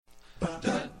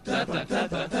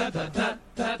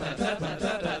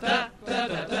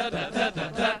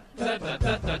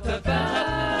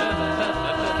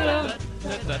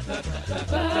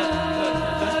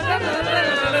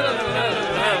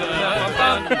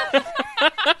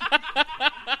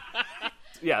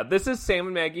Yeah, this is Sam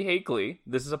and Maggie Hate Glee.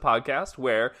 This is a podcast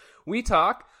where we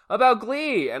talk about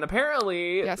Glee and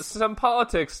apparently some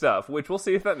politics stuff, which we'll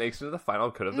see if that makes it to the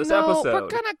final cut of this episode. We're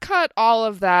gonna cut all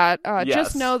of that.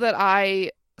 Just know that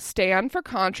I stand for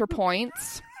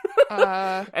ContraPoints.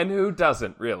 And who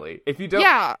doesn't, really? If you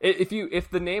don't, if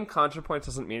the name ContraPoints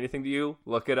doesn't mean anything to you,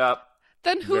 look it up.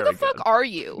 Then who the fuck are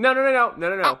you? No.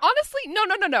 Honestly,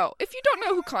 no. If you don't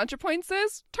know who ContraPoints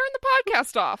is, turn the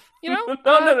podcast off. You know?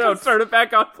 No. Turn it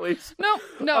back on, please. No.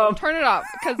 Turn it off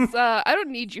because I don't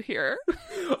need you here.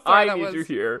 I need you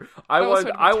here. I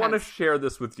want to share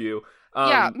this with you.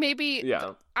 Maybe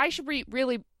I should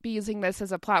really be using this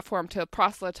as a platform to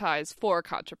proselytize for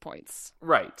ContraPoints.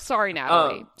 Right. Sorry,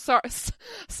 Natalie.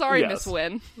 Sorry, Miss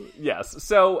Wynn. Yes.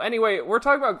 So anyway, we're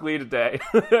talking about Glee today.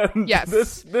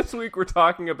 Yes. This week we're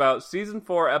talking about season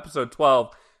 4, episode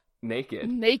 12,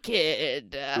 Naked.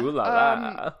 Ooh la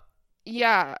la.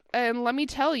 Yeah, and let me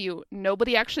tell you,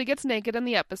 nobody actually gets naked in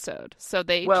the episode, so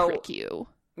they trick you.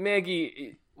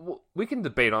 Maggie, we can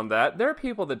debate on that. There are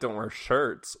people that don't wear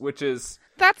shirts, which is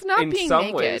that's not in being some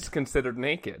naked. ways considered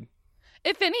naked.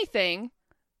 If anything,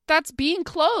 that's being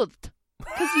clothed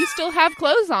because you still have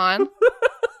clothes on.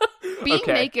 Being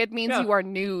naked means you are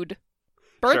nude.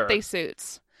 Birthday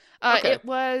suits. It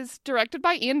was directed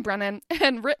by Ian Brennan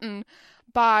and written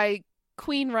by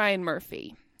Queen Ryan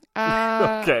Murphy.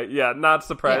 Not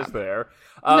surprised there.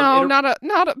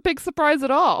 Not a big surprise at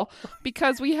all,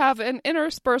 because we have an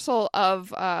interspersal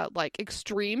of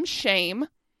extreme shame,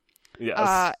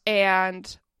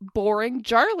 and boring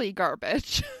Jarly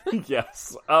garbage.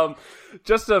 Yes.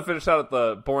 Just to finish out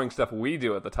the boring stuff we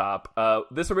do at the top,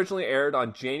 this originally aired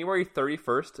on January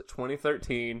 31st,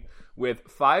 2013, with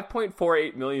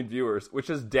 5.48 million viewers, which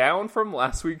is down from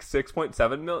last week's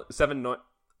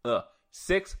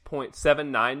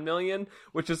 6.79 million,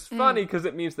 which is funny because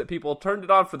it means that people turned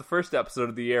it on for the first episode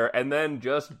of the year and then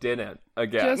just didn't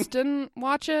again. Just didn't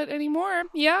watch it anymore.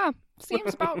 Yeah,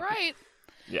 seems about right.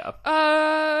 Yeah.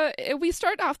 We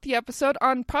start off the episode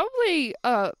on probably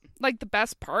the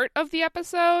best part of the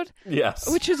episode.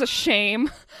 Yes. Which is a shame.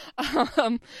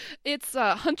 It's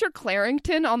Hunter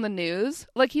Clarington on the news.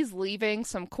 Like he's leaving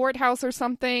some courthouse or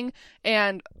something,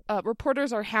 and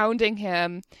reporters are hounding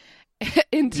him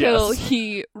until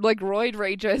he roid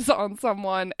rages on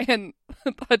someone and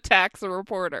attacks a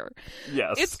reporter.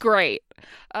 Yes. It's great.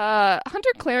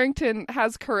 Hunter Clarington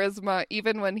has charisma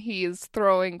even when he's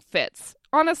throwing fits.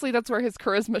 Honestly, that's where his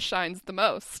charisma shines the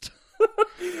most.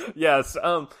 Yes.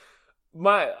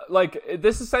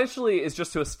 This essentially is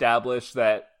just to establish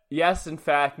that, yes, in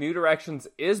fact, New Directions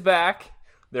is back.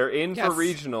 They're in for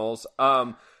regionals.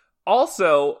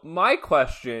 Also, my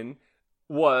question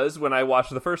was, when I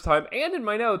watched it the first time, and in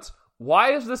my notes,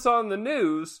 why is this on the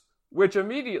news? Which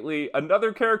immediately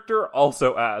another character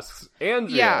also asks.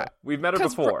 Andrea, we've met her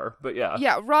before, but yeah.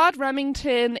 Yeah, Rod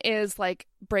Remington is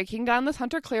breaking down this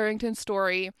Hunter Clarington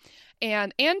story,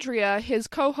 and Andrea, his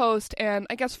co-host and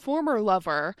I guess former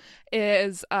lover,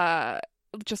 is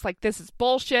just this is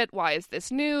bullshit. Why is this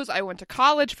news? I went to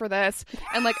college for this,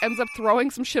 and ends up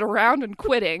throwing some shit around and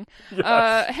quitting.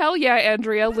 Yes. Hell yeah,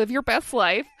 Andrea, live your best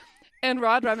life. And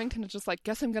Rod Remington is just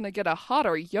guess I'm going to get a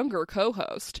hotter, younger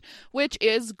co-host, which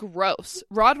is gross.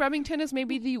 Rod Remington is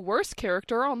maybe the worst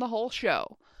character on the whole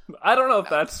show. I don't know if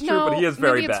that's true, but he is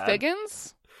very bad. Maybe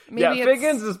it's Figgins?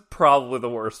 Figgins is probably the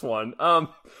worst one.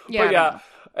 It's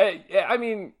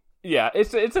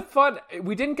a fun...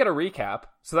 We didn't get a recap,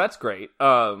 so that's great.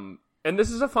 And this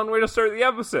is a fun way to start the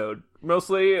episode.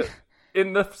 Mostly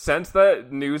in the sense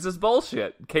that news is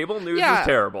bullshit. Cable news is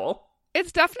terrible.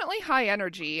 It's definitely high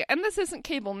energy, and this isn't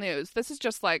cable news. This is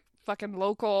just fucking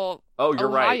local you're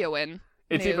Ohioan right.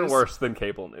 It's news. Even worse than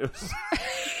cable news.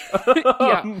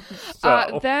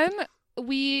 Then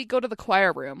we go to the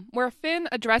choir room, where Finn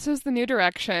addresses the New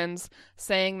Directions,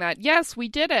 saying that, yes, we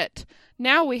did it.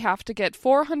 Now we have to get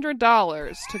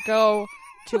 $400 to go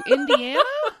to Indiana?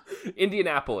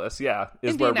 Indianapolis,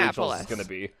 is where regionals is going to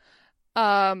be.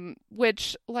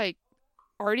 Which,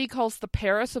 Artie calls the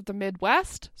Paris of the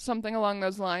Midwest, something along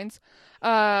those lines.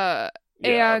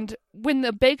 And when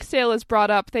the bake sale is brought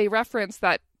up, they reference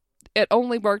that it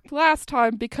only worked last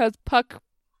time because Puck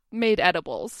made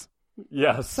edibles.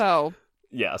 Yes. So.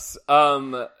 Yes.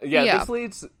 This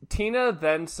leads... Tina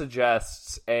then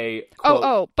suggests a...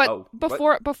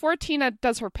 Before Tina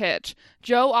does her pitch,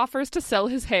 Joe offers to sell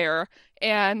his hair,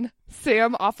 and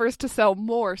Sam offers to sell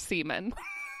more semen.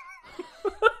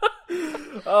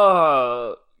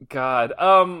 Oh, God.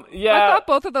 Yeah. I thought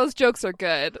both of those jokes are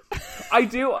good. I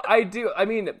do. I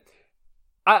mean,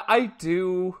 I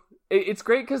do. It's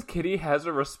great because Kitty has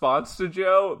a response to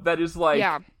Joe that is like,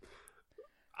 yeah.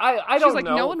 I She's don't like,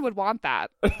 know. no one would want that.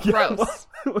 Yeah, Gross.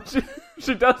 well,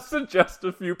 she does suggest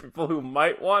a few people who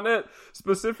might want it,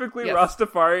 specifically Yes.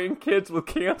 Rastafarian kids with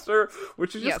cancer,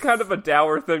 which is just Yes. kind of a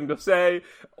dour thing to say,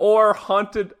 or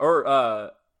haunted,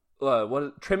 or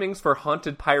trimmings for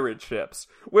haunted pirate ships,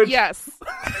 which Yes.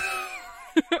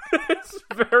 it's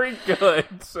very good.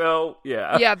 So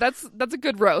yeah, Yeah, that's a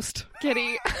good roast,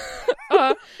 Kitty.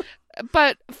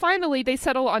 But finally, they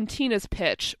settle on Tina's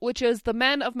pitch, which is the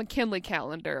Men of McKinley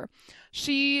calendar.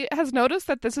 She has noticed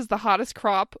that this is the hottest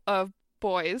crop of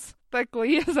boys that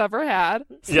Glee has ever had.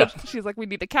 So Yeah. she's like, we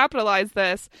need to capitalize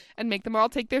this and make them all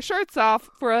take their shirts off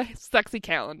for a sexy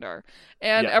calendar.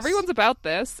 And Yes. everyone's about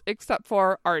this, except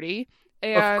for Artie.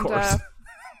 And, of course.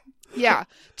 yeah,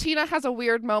 Tina has a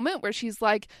weird moment where she's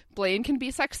like, Blaine can be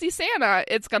sexy Santa.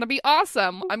 It's going to be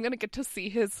awesome. I'm going to get to see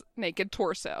his naked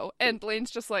torso. And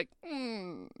Blaine's just like,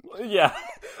 Yeah.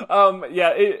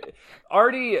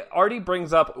 Artie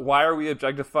brings up, why are we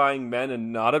objectifying men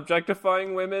and not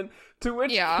objectifying women? To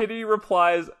which Yeah. Kitty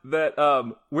replies that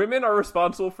women are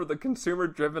responsible for the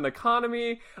consumer-driven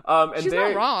economy, and she's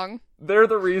not wrong. they're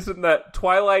the reason that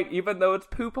Twilight, even though it's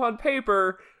poop on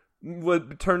paper,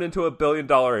 would turn into $1 billion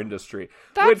industry.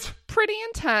 That's pretty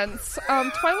intense.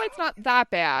 Twilight's not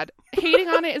that bad. Hating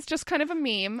on it is just kind of a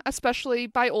meme, especially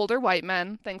by older white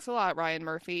men. Thanks a lot, Ryan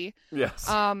Murphy. Yes.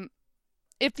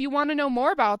 If you want to know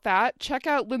more about that, check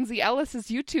out Lindsay Ellis's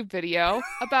YouTube video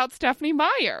about Stephanie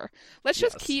Meyer. Let's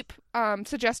just Yes. keep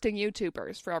suggesting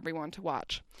YouTubers for everyone to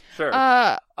watch. Sure.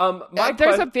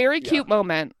 There's a very cute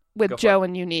moment with Go for Joe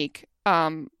and Unique,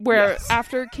 where Yes.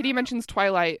 after Kitty mentions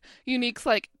Twilight, Unique's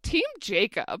like, Team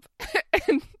Jacob.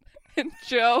 and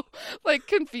Joe, like,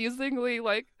 confusingly,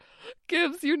 like,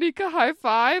 gives Unique a high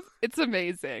five. It's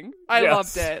amazing. I Yes.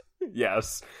 loved it.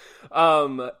 Yes.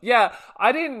 Yeah,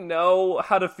 I didn't know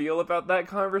how to feel about that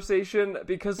conversation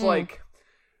because, like,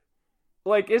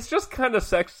 it's just kind of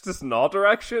sexist in all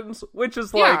directions, which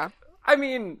is, like, Yeah. I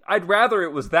mean, I'd rather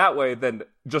it was that way than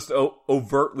just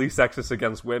overtly sexist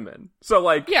against women. So,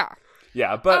 like, Yeah.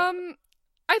 but...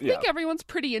 I think everyone's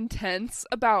pretty intense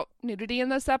about nudity in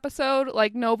this episode.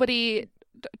 Like, nobody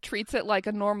treats it like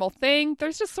a normal thing.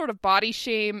 There's just sort of body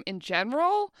shame in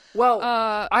general. Well,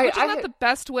 which is not the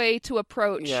best way to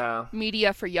approach Yeah.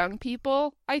 media for young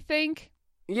people, I think.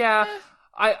 Yeah,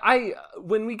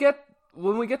 when we get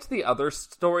to the other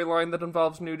storyline that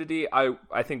involves nudity, I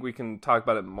think we can talk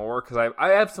about it more because I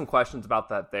have some questions about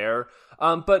that there.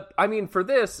 But I mean, for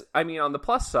this, I mean, on the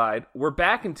plus side, we're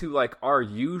back into like our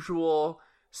usual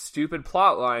stupid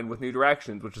plot line with New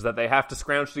Directions, which is that they have to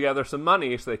scrounge together some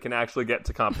money so they can actually get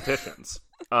to competitions.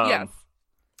 Yes.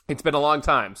 It's been a long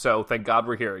time, so thank God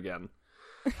we're here again.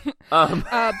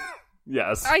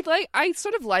 Yes. I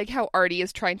sort of like how Artie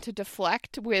is trying to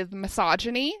deflect with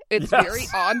misogyny. It's Yes. very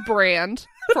on brand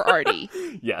for Artie.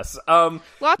 Yes.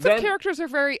 Lots of characters are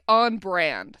very on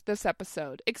brand this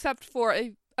episode, except for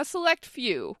a select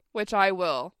few, which I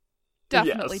will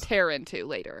definitely tear into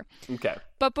later. Okay.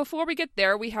 But before we get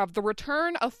there, we have the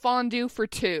return of Fondue for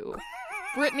Two.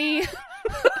 Brittany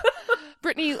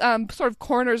sort of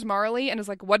corners Marley and is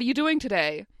like, "What are you doing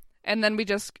today?" And then we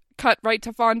just cut right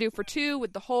to Fondue for Two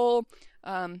with the whole,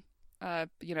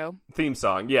 Theme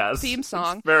song, yes. theme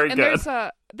song. It's very and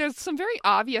good. There's some very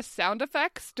obvious sound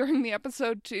effects during the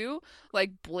episode too,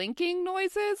 like blinking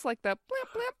noises, like the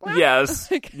blimp, blimp, blimp. Yes,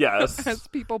 Like, yes. as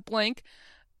people blink.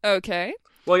 Okay.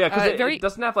 Well, yeah, because very it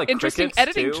doesn't have, like, Interesting crickets,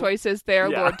 editing too. choices there,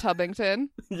 Yeah. Lord Tubbington.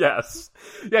 Yes.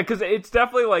 Yeah, because it's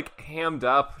definitely, like, hammed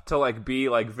up to, like, be,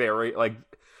 like, very, like...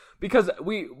 Because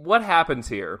what happens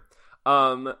here?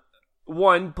 One,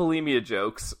 bulimia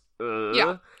jokes.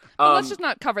 Yeah. But let's just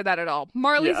not cover that at all.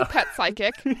 Marley's yeah. a pet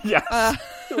psychic. Yes.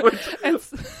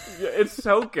 It's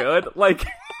so good. Like...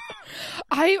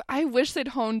 I wish they'd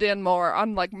honed in more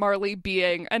on, like, Marley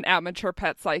being an amateur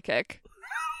pet psychic.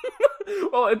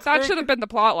 Well, That should have been the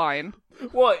plot line.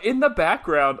 Well, in the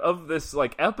background of this,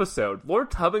 like, episode, Lord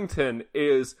Tubbington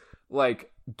is,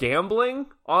 like, gambling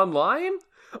online,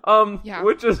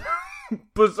 which is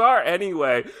bizarre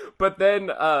anyway. But then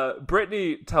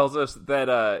Brittany tells us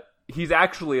that he's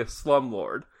actually a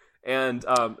slumlord, and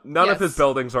none of his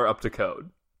buildings are up to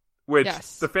code, which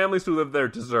the families who live there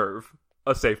deserve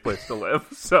a safe place to live.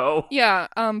 So yeah,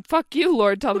 fuck you,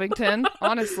 Lord Tubbington.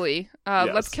 Honestly,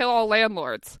 let's kill all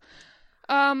landlords.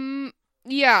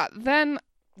 Yeah. Then,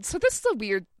 so this is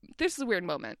a weird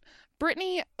moment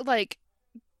Brittany, like,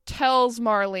 tells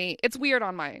Marley, it's weird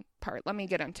on my part, let me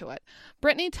get into it.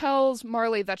 Brittany tells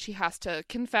Marley that she has to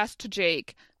confess to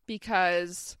Jake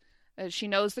because she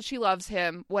knows that she loves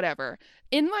him, whatever.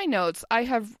 In my notes, I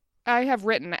have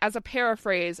written, as a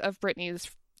paraphrase of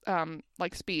Brittany's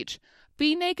speech,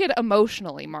 "Be naked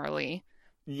emotionally, Marley."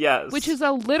 Yes. Which is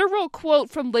a literal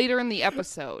quote from later in the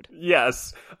episode.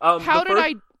 Yes. How did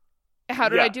I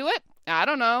do it? I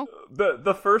don't know.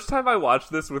 The first time I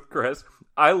watched this with Chris,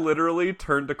 I literally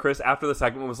turned to Chris after the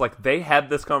segment and was like, they had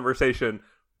this conversation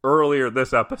earlier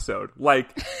this episode. Like,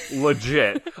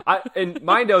 legit. In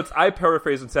my notes, I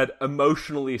paraphrased and said,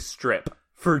 emotionally strip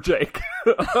for Jake.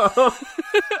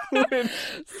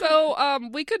 So,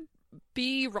 we could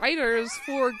be writers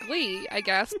for Glee, I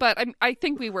guess, but I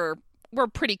think we're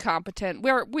pretty competent.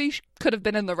 We could have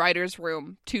been in the writer's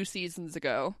room 2 seasons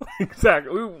ago.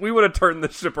 Exactly. We would have turned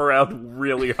the ship around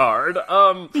really hard.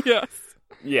 Yes.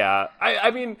 Yeah. I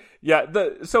mean, yeah.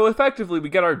 So effectively, we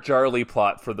get our Jarly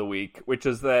plot for the week, which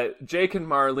is that Jake and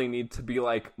Marley need to be,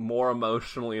 like, more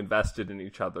emotionally invested in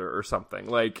each other or something.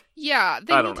 Like, yeah,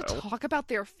 they need to talk about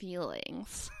their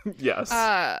feelings. Yes.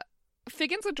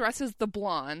 Figgins addresses the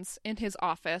blondes in his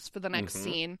office for the next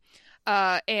scene.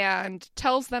 And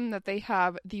tells them that they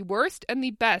have the worst and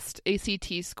the best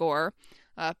ACT score.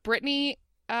 Brittany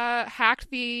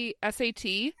hacked the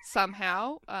SAT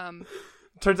somehow.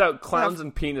 Turns out clowns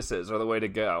and penises are the way to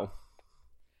go.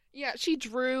 Yeah, she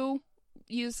drew.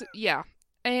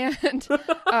 And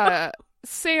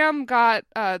Sam got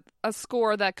a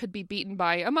score that could be beaten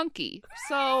by a monkey.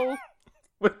 So,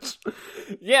 which,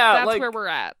 yeah, that's where we're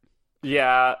at.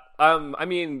 Yeah. I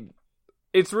mean,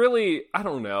 it's really, I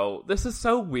don't know. This is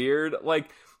so weird. Like,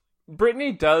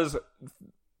 Brittany does,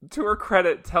 to her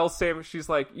credit, tell Sam, she's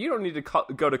like, you don't need to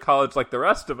go to college like the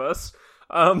rest of us.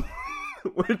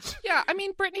 Which... Yeah, I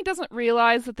mean, Brittany doesn't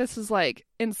realize that this is, like,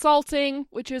 insulting,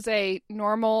 which is a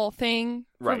normal thing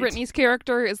for Brittany's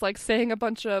character, is, like, saying a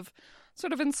bunch of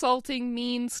sort of insulting,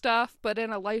 mean stuff, but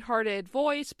in a lighthearted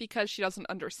voice because she doesn't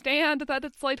understand that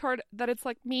it's lighthearted, that it's,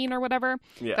 like, mean or whatever.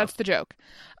 Yeah. That's the joke.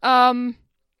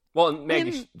 Well,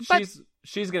 Maggie,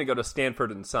 she's going to go to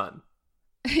Stanford and Son.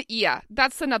 Yeah,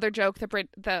 that's another joke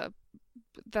that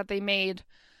they made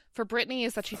for Brittany,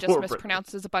 is that she just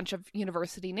mispronounces a bunch of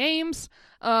university names.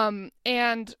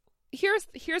 And here's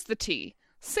the tea.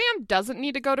 Sam doesn't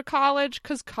need to go to college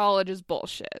because college is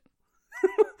bullshit.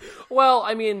 Well,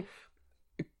 I mean,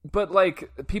 but,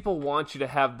 like, people want you to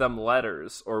have them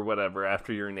letters or whatever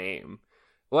after your name.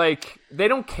 Like, they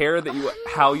don't care that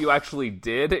how you actually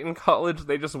did in college.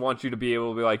 They just want you to be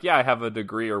able to be like, yeah, I have a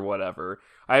degree or whatever.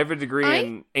 I have a degree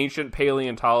in ancient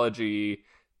paleontology,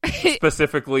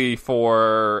 specifically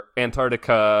for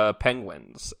Antarctica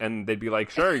penguins. And they'd be like,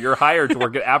 sure, you're hired to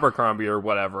work at Abercrombie or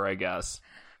whatever, I guess.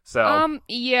 So,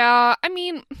 yeah, I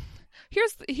mean,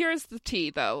 here's the tea,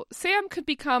 though. Sam could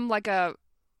become like a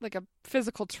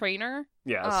physical trainer.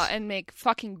 Yes. And make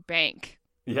fucking bank.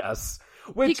 Yes.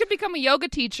 He could become a yoga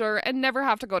teacher and never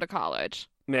have to go to college.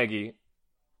 Maggie,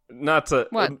 not to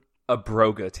what? A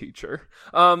broga teacher.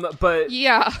 But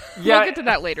yeah, we'll get to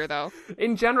that later, though.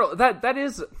 In general,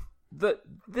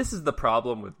 this is the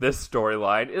problem with this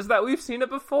storyline, is that we've seen it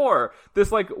before.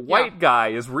 This, like, white guy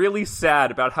is really sad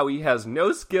about how he has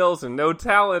no skills and no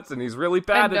talents, and he's really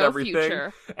bad at everything.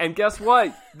 Future. And guess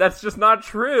what? That's just not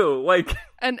true. Like,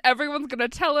 and everyone's gonna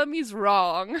tell him he's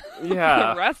wrong. Yeah.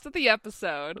 For the rest of the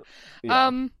episode. Yeah.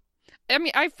 I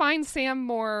mean, I find Sam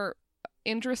more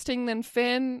interesting than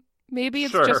Finn. Maybe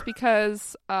it's just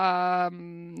because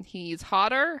he's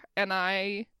hotter, and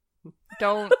I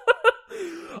don't.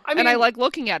 I mean, and I like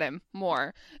looking at him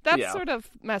more. That's sort of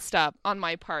messed up on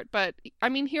my part. But, I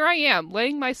mean, here I am,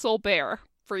 laying my soul bare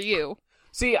for you.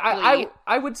 See, I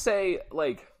would say,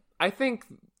 like, I think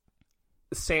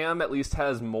Sam at least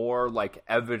has more, like,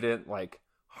 evident, like,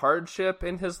 hardship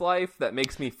in his life that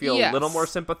makes me feel a little more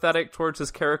sympathetic towards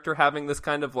his character having this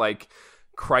kind of, like,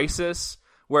 crisis.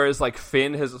 Whereas, like,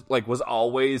 Finn was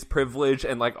always privileged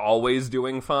and, like, always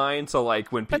doing fine. So, like,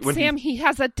 But Sam, he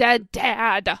has a dead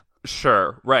dad.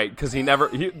 Sure, right, because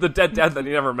the dead dad that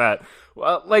he never met.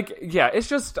 Well, like, yeah, it's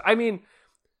just, I mean,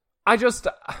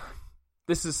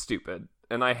 this is stupid,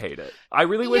 and I hate it. I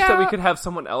really wish that we could have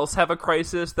someone else have a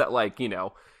crisis that, like, you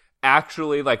know,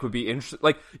 actually, like, would be interesting.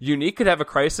 Like, Unique could have a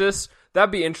crisis. That'd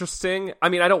be interesting. I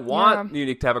mean, I don't want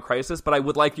Unique to have a crisis, but I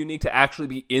would like Unique to actually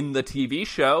be in the TV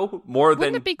show more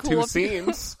than 2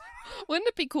 scenes. Wouldn't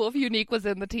it be cool if Unique was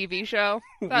in the TV show?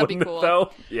 That'd be cool.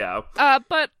 Though? Yeah.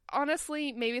 But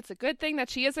honestly, maybe it's a good thing that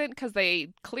she isn't, because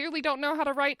they clearly don't know how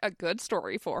to write a good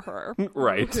story for her.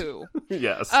 Right. Who?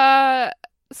 Yes.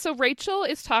 So Rachel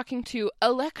is talking to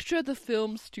Electra, the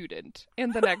film student,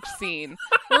 in the next scene.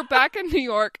 We're back in New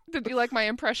York. Did you like my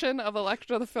impression of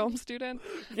Electra, the film student?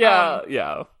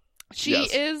 Yeah. She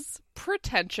is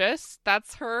pretentious.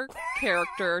 That's her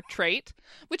character trait,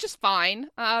 which is fine,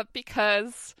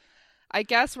 because I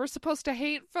guess we're supposed to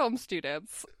hate film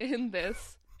students in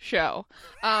this show.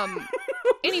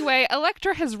 Anyway,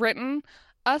 Electra has written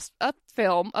a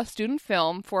student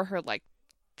film for her, like,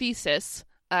 thesis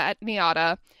at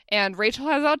NIADA, and Rachel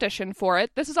has auditioned for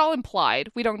it. This is all implied.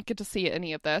 We don't get to see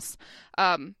any of this.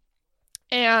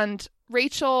 And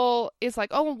Rachel is like,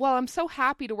 oh, well, I'm so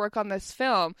happy to work on this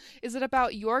film. Is it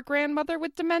about your grandmother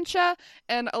with dementia?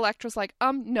 And Electra's like,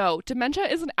 no, dementia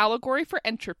is an allegory for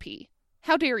entropy.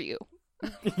 How dare you?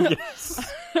 Yes.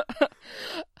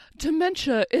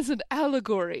 Dementia is an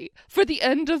allegory for the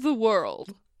end of the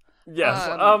world.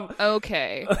 Yes.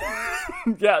 Okay.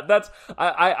 Yeah, that's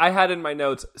I had in my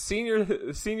notes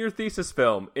senior thesis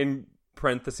film in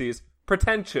parentheses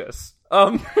pretentious.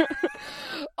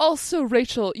 Also,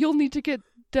 Rachel, you'll need to get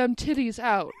them titties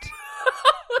out.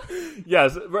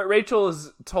 Yes, Rachel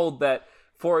is told that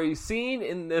for a scene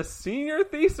in this senior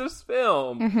thesis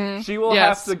film, she will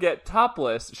have to get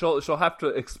topless. She'll have to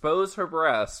expose her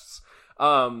breasts,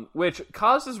 which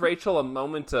causes Rachel a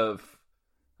moment of,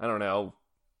 I don't know,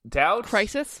 doubt?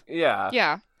 Crisis? Yeah.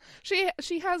 Yeah.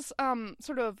 She has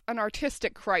sort of an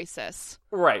artistic crisis.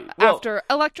 Right. Well, after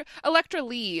Electra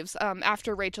leaves,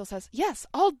 after Rachel says, "Yes,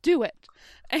 I'll do it."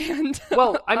 And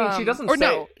well, I mean, she doesn't say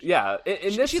no. Yeah,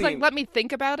 in this she's scene, like, "Let me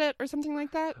think about it," or something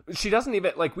like that. She doesn't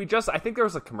even I think there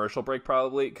was a commercial break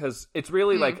probably, because it's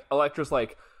really like Electra's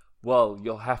like, well,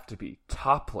 you'll have to be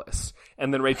topless.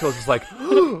 And then Rachel's just like,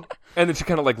 and then she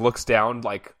kind of like looks down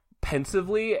like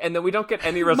pensively, and then we don't get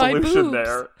any resolution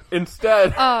there.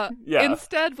 Instead,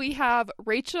 Instead, we have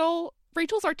Rachel's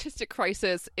artistic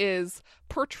crisis is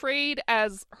portrayed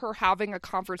as her having a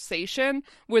conversation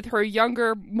with her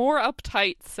younger, more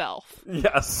uptight self.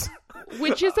 Yes.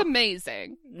 Which is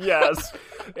amazing. Yes.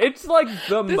 It's like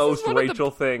the most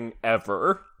Rachel thing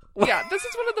ever. Yeah, this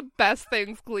is one of the best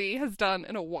things Glee has done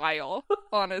in a while,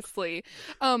 honestly.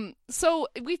 So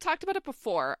we talked about it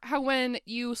before, how when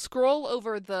you scroll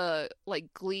over the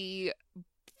like Glee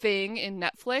thing in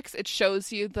Netflix, it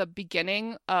shows you the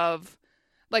beginning of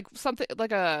like something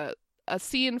like a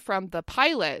scene from the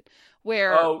pilot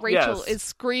where Rachel is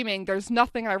screaming, "There's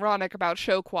nothing ironic about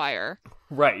show choir."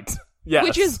 Right. Yes.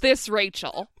 Which is this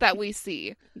Rachel that we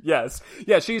see. Yes.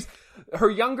 Yeah, she's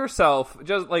her younger self,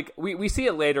 just like we see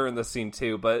it later in the scene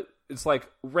too, but it's like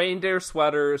reindeer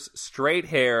sweaters, straight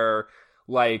hair,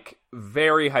 like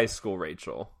very high school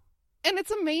Rachel. And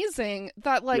it's amazing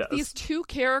that like these two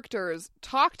characters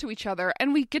talk to each other,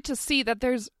 and we get to see that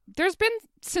there's been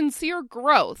sincere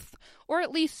growth, or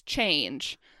at least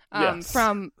change,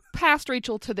 from past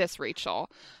Rachel to this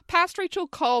Rachel. Past Rachel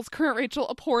calls current Rachel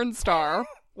a porn star.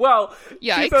 Well,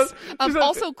 yikes. She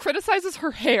also criticizes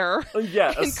her hair.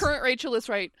 Yes. And current Rachel is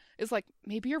like,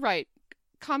 maybe you're right.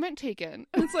 Comment taken.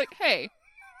 And it's like, hey,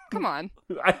 come on.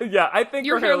 I think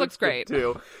your hair looks great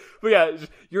too. But yeah,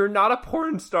 you're not a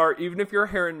porn star even if your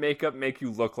hair and makeup make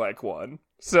you look like one.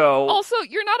 So also,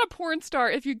 you're not a porn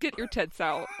star if you get your tits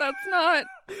out. That's not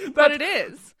what it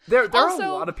is. There are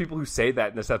a lot of people who say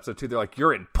that in this episode too. They're like,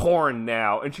 you're in porn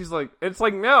now. And she's like, it's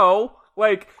like, no.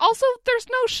 Like, also, there's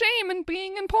no shame in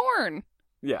being in porn.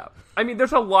 Yeah. I mean,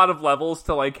 there's a lot of levels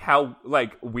to, like, how,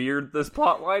 like, weird this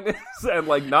plotline is, and,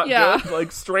 like, not good,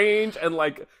 like, strange and,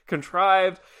 like,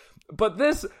 contrived. But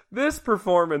this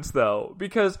performance, though,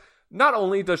 because not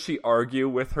only does she argue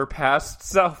with her past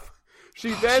self,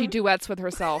 she duets with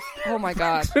herself. Oh my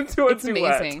god. into a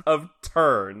duet amazing. Of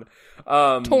Torn.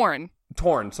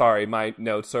 Sorry, my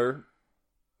notes are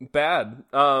bad.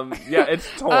 It's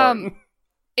Torn.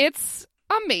 It's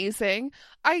amazing.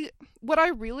 What I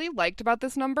really liked about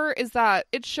this number is that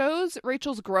it shows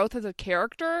Rachel's growth as a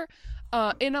character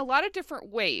in a lot of different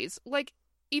ways. Like,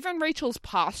 even Rachel's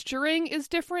posturing is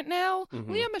different now.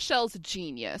 Lea Michele's a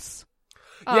genius.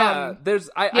 I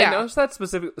noticed that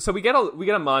specifically. So we get a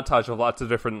montage of lots of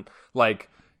different, like,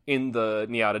 in the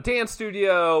NIADA dance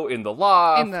studio, in the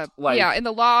loft. In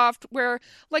the loft, where,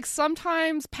 like,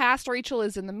 sometimes past Rachel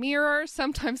is in the mirror,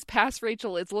 sometimes past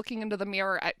Rachel is looking into the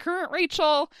mirror at current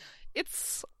Rachel.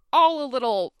 It's all a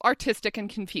little artistic and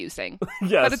confusing.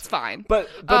 Yes. But it's fine. But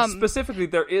specifically,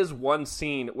 there is one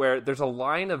scene where there's a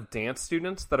line of dance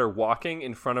students that are walking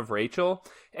in front of Rachel,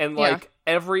 and, like,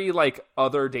 every, like,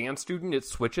 other dance student, it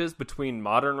switches between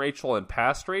modern Rachel and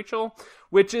past Rachel,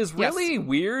 which is really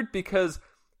weird because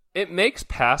it makes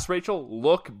past Rachel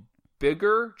look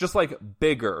bigger, just like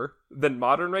bigger than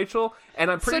modern Rachel.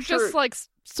 And I'm pretty sure just like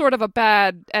sort of a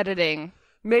bad editing.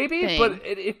 Maybe, thing. but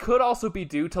it could also be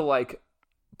due to like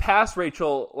past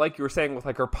Rachel, like you were saying, with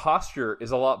like her posture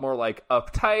is a lot more like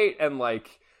uptight and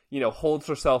like, you know, holds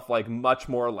herself like much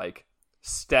more like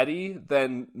steady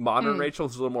than modern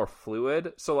Rachel's a little more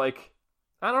fluid. So like,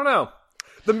 I don't know.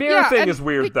 The mirror thing is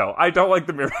weird though. I don't like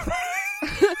the mirror thing.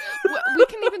 We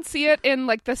can even see it in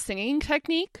like the singing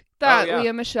technique that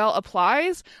Lea Michele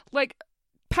applies. Like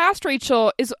past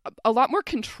Rachel is a lot more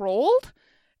controlled,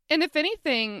 and if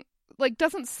anything, like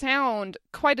doesn't sound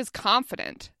quite as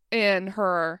confident in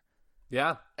her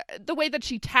the way that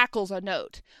she tackles a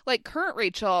note. Like current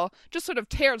Rachel just sort of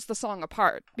tears the song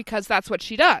apart because that's what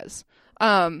she does.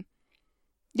 And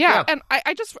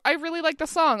I really like the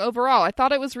song overall. I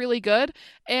thought it was really good,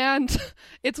 and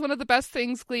it's one of the best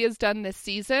things Glee has done this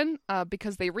season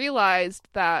because they realized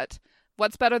that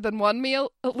what's better than one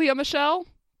Lea Michele?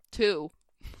 Two.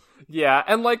 Yeah,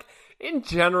 and like in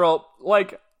general,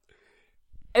 like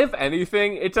if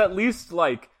anything, it's at least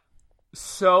like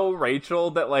so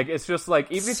Rachel that like it's just like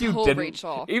even if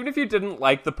you didn't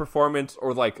like the performance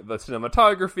or like the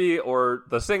cinematography or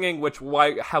the singing, which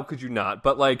how could you not?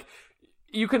 But like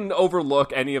you can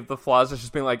overlook any of the flaws as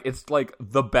just being like it's like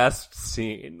the best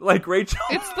scene. Like Rachel,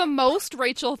 it's the most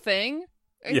Rachel thing.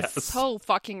 It's so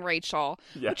fucking Rachel,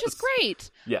 which is great.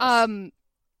 Yes.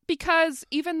 Because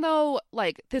even though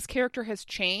like this character has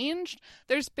changed,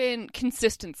 there's been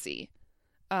consistency.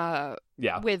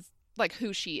 With like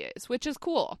who she is, which is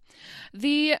cool.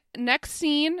 The next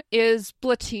scene is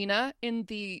Blatina in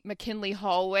the McKinley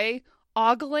hallway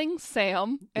ogling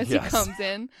Sam as he comes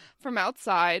in from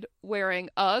outside wearing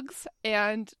Uggs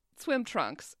and swim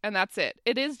trunks, and that's it.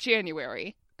 It is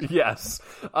January. Yes.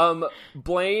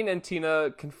 Blaine and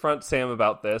Tina confront Sam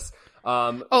about this.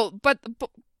 But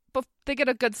they get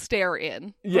a good stare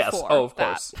in. Yes. Of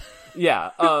course.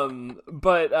 Yeah.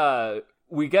 But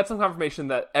we get some confirmation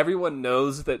that everyone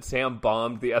knows that Sam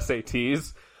bombed the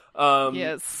SATs.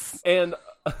 Yes. And,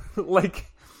 like,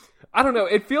 I don't know.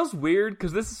 It feels weird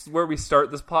because this is where we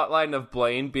start this plotline of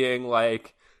Blaine being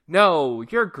like, no,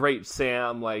 you're great,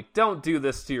 Sam. Like, don't do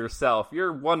this to yourself.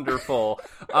 You're wonderful.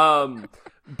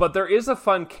 But there is a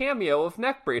fun cameo of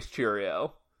Neckbrace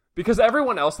Cheerio. Because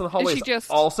everyone else in the hallway is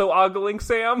also ogling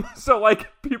Sam. So,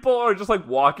 like, people are just, like,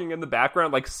 walking in the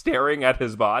background, like, staring at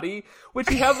his body. Which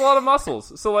he has a lot of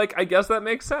muscles. So, like, I guess that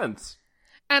makes sense.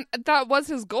 And that was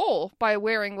his goal by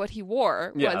wearing what he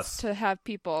wore. Was to have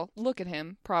people look at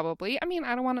him, probably. I mean,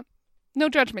 I don't want to... No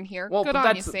judgment here. Well, Good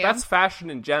on you, Sam. That's fashion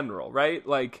in general, right?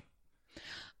 Like...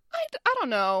 I don't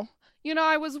know. You know,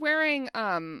 I was wearing...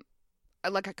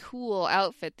 like a cool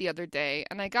outfit the other day,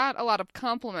 and I got a lot of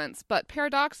compliments, but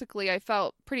paradoxically I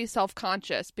felt pretty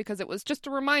self-conscious because it was just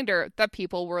a reminder that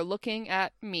people were looking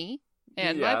at me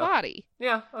and my body.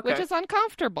 Yeah, okay. Which is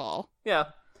uncomfortable. Yeah.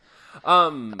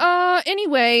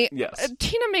 Anyway, yes.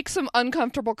 Tina makes some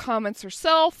uncomfortable comments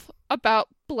herself about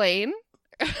Blaine.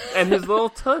 And his little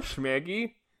tush,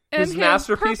 Maggie. And his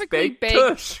masterpiece baked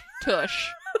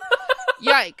tush.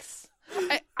 Yikes.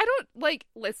 I don't, like,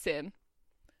 listen.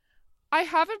 I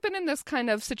haven't been in this kind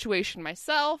of situation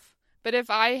myself, but if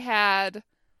I had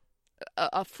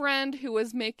a friend who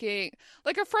was making,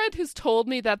 like a friend who's told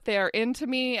me that they're into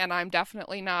me and I'm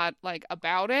definitely not, like,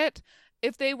 about it,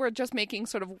 if they were just making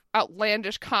sort of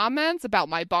outlandish comments about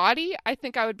my body, I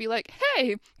think I would be like,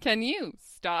 hey, can you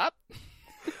stop?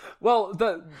 Well,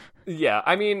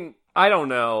 I mean, I don't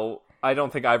know. I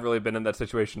don't think I've really been in that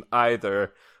situation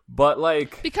either. But,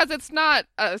 like... Because it's not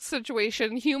a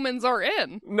situation humans are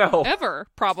in. No. Ever,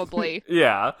 probably.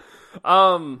 Yeah.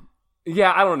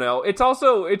 Yeah, I don't know. It's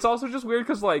also just weird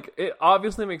because, like, it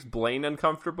obviously makes Blaine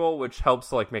uncomfortable, which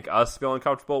helps, like, make us feel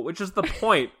uncomfortable, which is the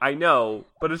point, I know.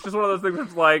 But it's just one of those things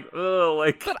that's like, ugh,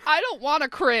 like... But I don't want to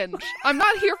cringe. I'm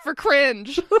not here for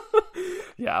cringe.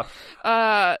 Yeah.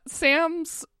 Sam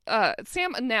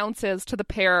announces to the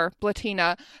pair,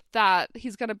 Blatina, that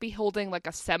he's going to be holding, like,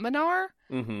 a seminar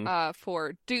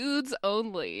for dudes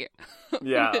only.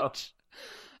 Yeah. Which,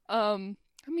 I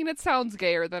mean, it sounds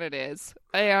gayer than it is.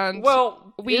 And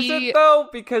well, is it, though?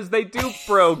 Because they do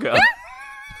broga.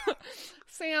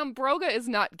 Sam, broga is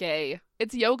not gay.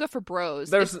 It's yoga for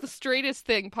bros. It's the straightest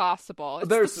thing possible. It's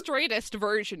the straightest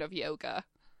version of yoga.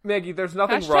 Maggie, there's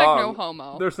nothing wrong. No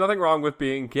homo. There's nothing wrong with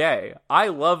being gay. I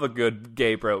love a good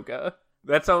gay broga.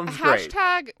 That sounds great.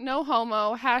 Hashtag no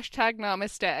homo. Hashtag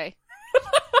namaste.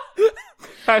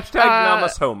 Hashtag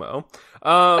Namas Homo.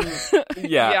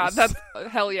 Yeah. Yeah, that's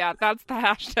hell yeah. That's the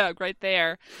hashtag right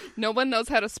there. No one knows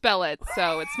how to spell it,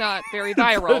 so it's not very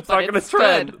viral. It's not going to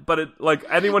trend, good. but it, like,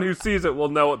 anyone who sees it will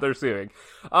know what they're seeing.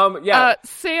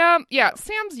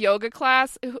 Sam's yoga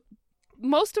class.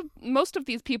 Most of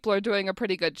these people are doing a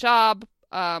pretty good job.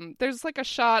 There's like a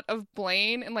shot of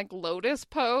Blaine in like lotus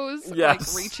pose,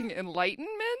 yes. like reaching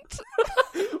enlightenment.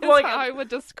 Like, how I would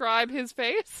describe his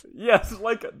face. Yes,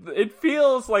 like it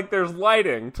feels like there's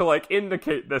lighting to like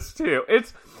indicate this too.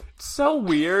 It's so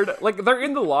weird. Like they're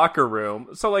in the locker room,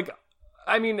 so like,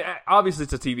 I mean, obviously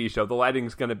it's a TV show. The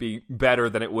lighting's going to be better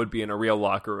than it would be in a real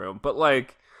locker room, but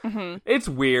like, It's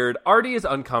weird. Artie is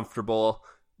uncomfortable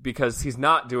because he's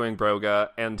not doing Broga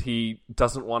and he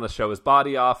doesn't want to show his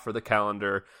body off for the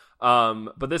calendar.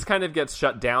 But this kind of gets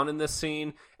shut down in this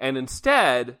scene, and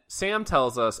instead, Sam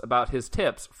tells us about his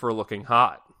tips for looking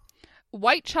hot.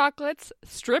 White chocolates,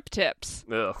 strip tips.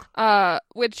 Ugh.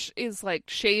 Which is like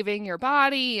shaving your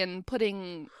body and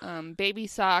putting baby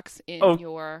socks in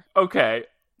your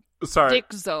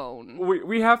dick zone.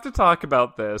 We have to talk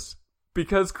about this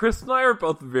because Chris and I are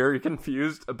both very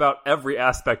confused about every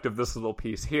aspect of this little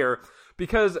piece here,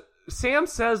 because Sam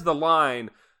says the line,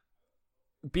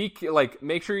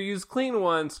 make sure you use clean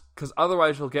ones, because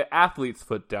otherwise you'll get athlete's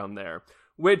foot down there.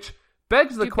 Which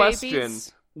begs the question: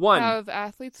 one, have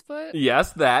athlete's foot?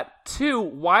 Yes, that. Two,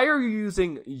 why are you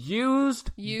using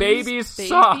used baby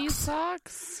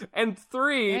socks? And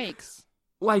three, yikes.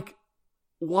 Like,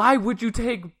 why would you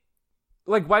take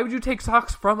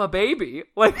socks from a baby?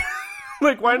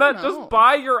 Like, why not just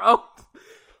buy your own?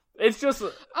 It's just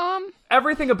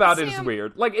everything about it is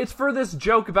weird. Like, it's for this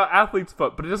joke about athlete's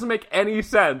foot, but it doesn't make any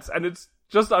sense, and it's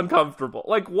just uncomfortable.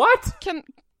 Like, what? Can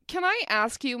I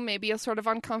ask you maybe a sort of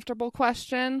uncomfortable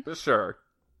question? Sure.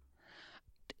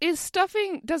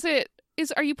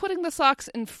 Are you putting the socks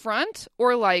in front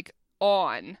or like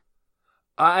on?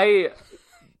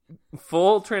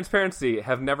 Full transparency,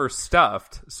 have never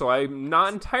stuffed, so I'm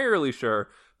not entirely sure,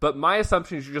 but my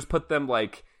assumption is you just put them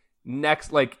like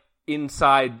next, like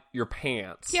inside your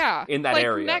pants. Yeah. In that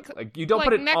area. Like you don't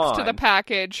put it next on. to the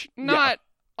package, not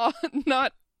on,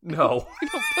 not. No. You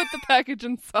don't put the package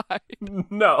inside.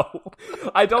 No.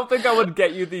 I don't think I would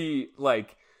get you the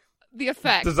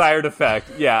effect. Desired effect.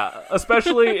 Yeah.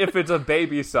 Especially if it's a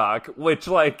baby sock, which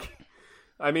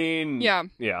I mean. Yeah.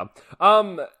 Yeah.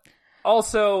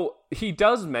 Also, he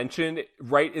does mention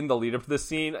right in the lead up to this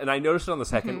scene, and I noticed it on the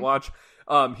second watch.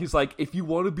 He's like, if you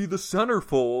want to be the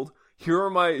centerfold, here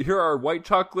are white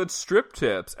chocolate strip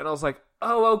tips. And I was like,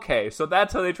 oh, okay. So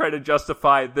that's how they try to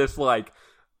justify this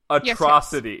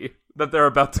atrocity that they're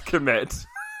about to commit.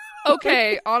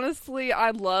 Okay, honestly,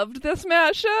 I loved this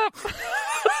mashup.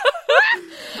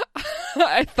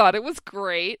 I thought it was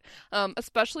great,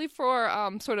 especially for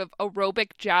sort of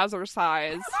aerobic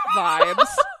jazzercise vibes.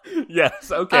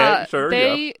 Yes, okay, sure.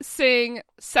 They sing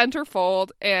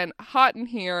Centerfold and Hot in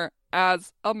Here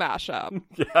as a mashup.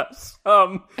 Yes.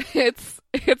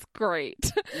 It's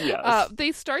great. Yes.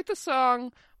 They start the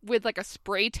song with like a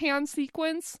spray tan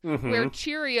sequence where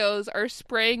Cheerios are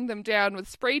spraying them down with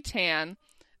spray tan.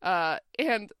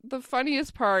 And the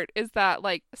funniest part is that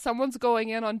like someone's going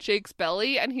in on Jake's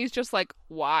belly and he's just like,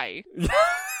 why?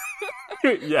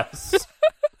 Yes.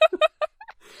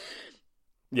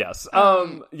 Yes.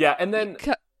 Yeah, and then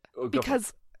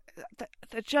because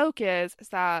the joke is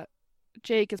that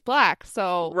Jake is black,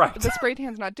 so the spray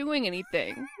tan's not doing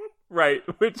anything. Right.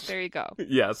 Which there you go.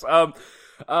 Yes. So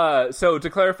to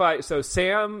clarify, so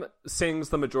Sam sings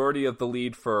the majority of the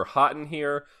lead for Hot in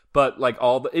Here, but like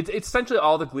it's essentially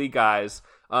all the Glee guys,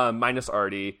 minus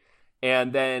Artie,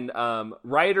 and then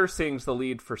Ryder sings the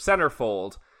lead for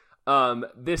Centerfold.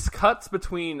 This cuts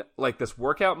between like this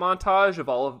workout montage of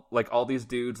all these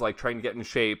dudes like trying to get in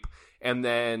shape, and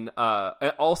then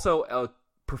also a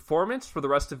performance for the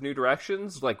rest of New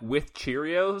Directions, like with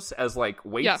Cheerios as like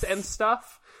weights and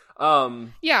stuff.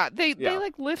 They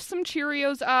like lift some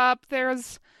Cheerios up.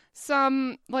 There's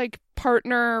some like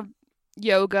partner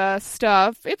yoga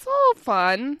stuff. It's all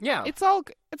fun. Yeah. It's all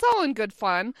in good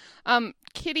fun.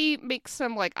 Kitty makes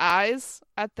some like eyes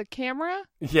at the camera.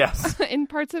 Yes. In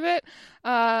parts of it.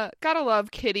 Gotta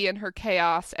love Kitty and her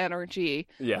chaos energy.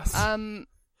 Yes.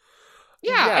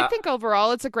 I think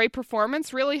overall it's a great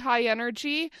performance, really high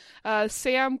energy.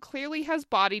 Sam clearly has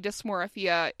body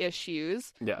dysmorphia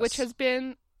issues, which has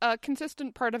been a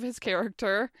consistent part of his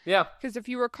character. Yeah. Because if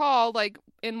you recall, like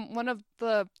in one of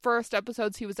the first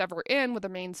episodes he was ever in with the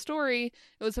main story,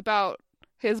 it was about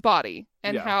his body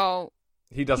and how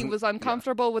he was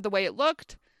uncomfortable with the way it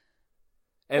looked.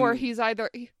 Or he's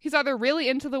either really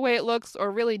into the way it looks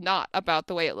or really not about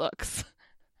the way it looks.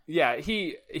 Yeah,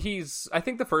 he's I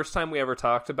think the first time we ever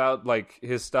talked about like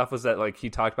his stuff was that like he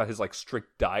talked about his like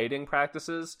strict dieting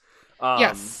practices.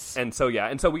 Yes. And so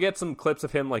we get some clips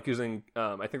of him like using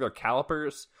I think they're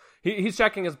calipers. He's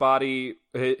checking his body,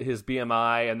 his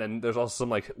BMI, and then there's also some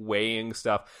like weighing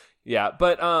stuff. Yeah,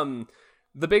 but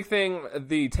the big thing,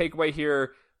 the takeaway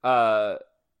here, the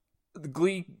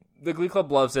Glee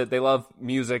Club loves it. They love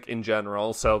music in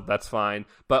general, so that's fine.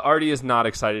 But Artie is not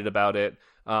excited about it,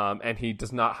 and he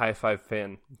does not high five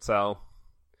Finn. So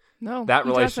no, that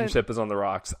relationship is on the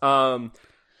rocks.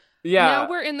 Yeah. Now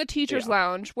we're in the teacher's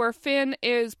lounge where Finn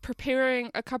is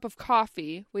preparing a cup of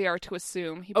coffee, we are to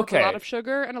assume. He puts a lot of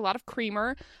sugar and a lot of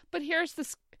creamer. But here's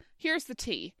the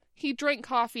tea. He drank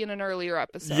coffee in an earlier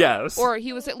episode. Yes. Or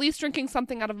he was at least drinking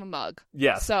something out of a mug.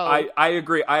 Yes. So I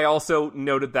agree. I also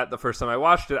noted that the first time I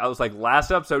watched it. I was like, last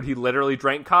episode, he literally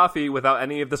drank coffee without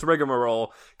any of this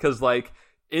rigmarole. Because, like,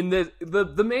 in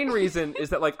the main reason is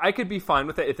that, like, I could be fine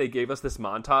with it if they gave us this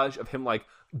montage of him, like,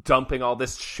 dumping all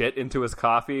this shit into his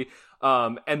coffee,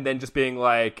 and then just being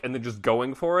like, and then just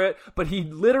going for it. But he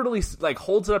literally, like,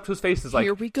 holds it up to his face, is like,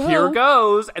 here we go. Here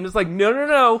goes. And it's like,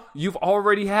 no, you've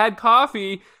already had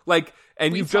coffee. Like,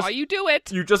 and we saw you do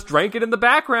it. You just drank it in the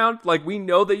background. Like, we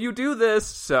know that you do this.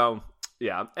 So,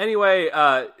 yeah. Anyway,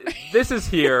 this is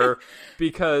here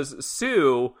because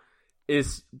Sue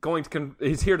is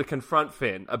he's here to confront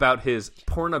Finn about his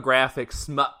pornographic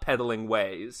smut peddling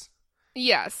ways.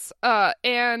 Yes.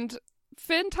 And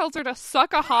Finn tells her to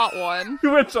suck a hot one.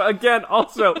 Which, again,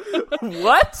 also,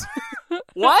 what?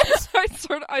 What?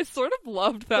 I sort of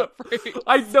loved that phrase.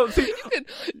 I don't see.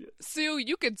 Sue,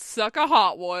 you could suck a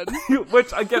hot one.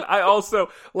 Which, again, I also,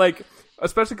 like,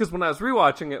 especially because when I was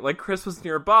rewatching it, like, Chris was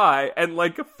nearby, and,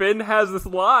 like, Finn has this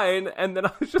line, and then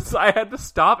I had to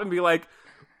stop and be like,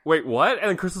 wait, what? And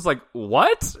then Chris was like,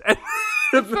 what? And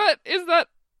is that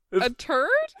a turd?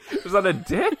 Is that a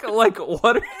dick? Like,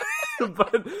 what?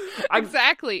 But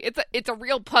exactly, it's a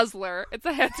real puzzler. It's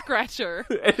a head scratcher.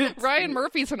 Ryan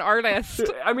Murphy's an artist.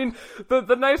 I mean,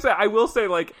 the nice I will say,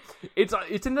 like, it's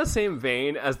in the same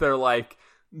vein as their like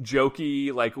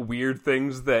jokey, like weird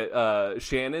things that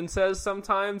Shannon says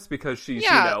sometimes because she's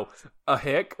you know a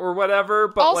hick or whatever.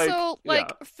 But also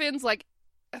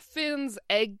Finn's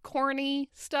egg corny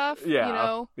stuff. Yeah, you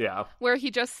know, yeah, where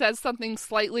he just says something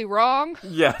slightly wrong.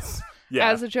 Yes, yeah,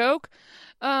 as a joke.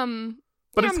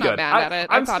 But I'm it's not good. mad at it.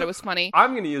 I thought it was funny.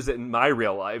 I'm going to use it in my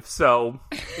real life, so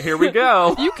here we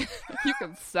go. You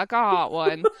can suck a hot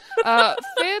one.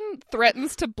 Finn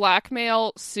threatens to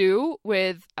blackmail Sue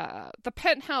with the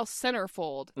penthouse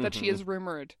centerfold that she is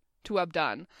rumored to have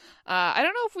done. I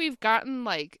don't know if we've gotten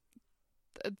like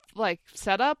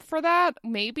set up for that,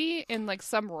 maybe in like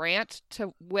some rant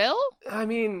to Will. I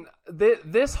mean,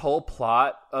 this whole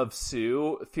plot of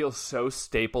Sue feels so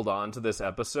stapled onto this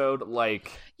episode.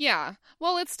 Like, yeah,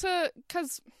 well, it's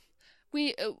because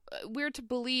we're to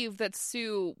believe that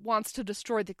Sue wants to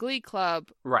destroy the Glee Club,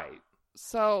 right?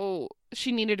 So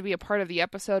she needed to be a part of the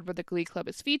episode where the Glee Club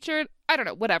is featured. I don't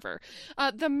know, whatever.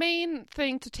 The main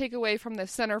thing to take away from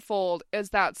this centerfold is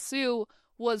that Sue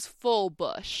was full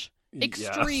bush.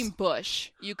 Extreme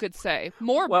bush, you could say.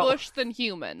 More bush than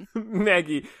human.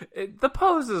 Maggie, the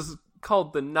pose is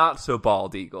called the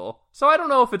not-so-bald eagle. So I don't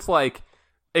know if it's, like,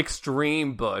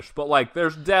 extreme bush, but, like,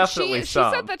 there's definitely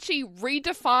some. She said that she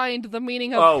redefined the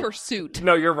meaning of pursuit.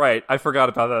 No, you're right. I forgot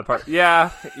about that part.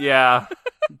 Yeah.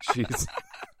 Jeez.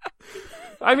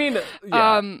 I mean,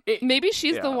 yeah. Maybe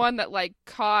she's the one that, like,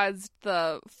 caused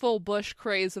the full bush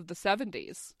craze of the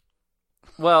 70s.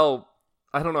 Well,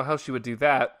 I don't know how she would do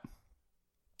that.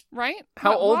 Right?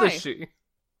 How old is she?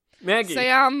 Maggie.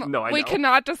 Sam, no, I we know.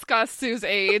 cannot discuss Sue's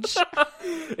age.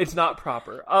 It's not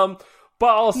proper. But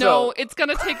also... No, it's going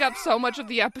to take up so much of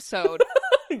the episode.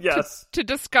 Yes. To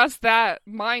discuss that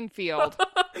minefield.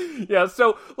 Yeah,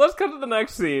 so let's cut to the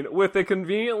next scene with a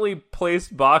conveniently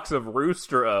placed box of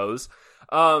Rooster O's.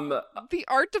 The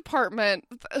art department,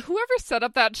 whoever set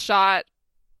up that shot...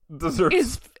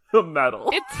 deserves a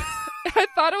medal. I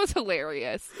thought it was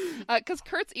hilarious because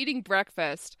Kurt's eating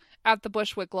breakfast at the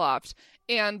Bushwick Loft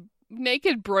and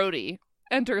naked Brody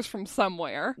enters from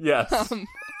somewhere. Yes.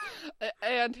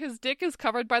 And his dick is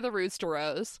covered by the Rooster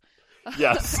O's.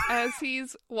 Yes. As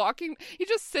he's walking, he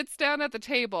just sits down at the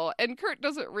table and Kurt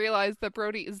doesn't realize that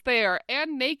Brody is there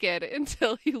and naked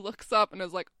until he looks up and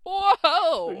is like,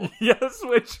 whoa! Yes,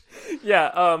 which,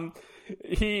 yeah,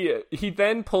 he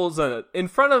then pulls in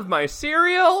front of my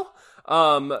cereal...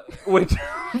 which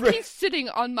he's sitting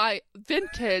on my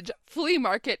vintage flea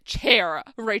market chair,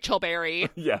 Rachel Berry.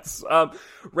 Yes.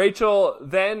 Rachel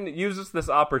then uses this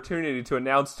opportunity to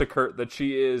announce to Kurt that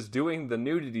she is doing the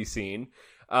nudity scene,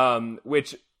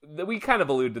 which we kind of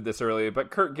alluded to this earlier,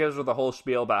 but Kurt gives her the whole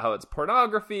spiel about how it's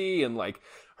pornography and, like,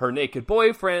 her naked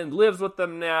boyfriend lives with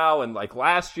them now, and, like,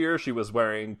 last year she was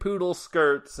wearing poodle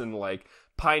skirts and, like,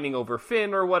 pining over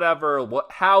Finn or whatever.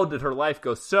 How did her life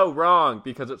go so wrong?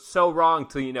 Because it's so wrong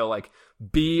to, you know, like,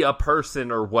 be a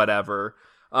person or whatever.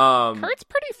 Kurt's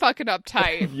pretty fucking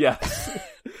uptight. Yes.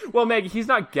 Well, Maggie, he's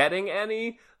not getting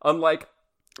any, unlike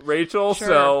Rachel, Sure.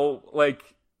 so, like,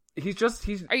 he's...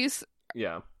 Are you...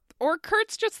 Yeah. Or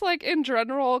Kurt's just, like, in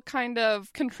general, kind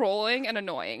of controlling and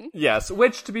annoying. Yes,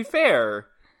 which, to be fair,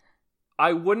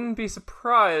 I wouldn't be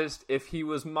surprised if he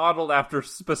was modeled after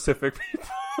specific people.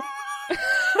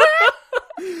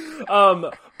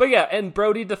 But yeah, and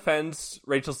Brody defends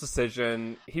Rachel's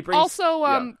decision. He brings...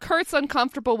 Also, Kurt's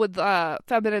uncomfortable with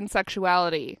feminine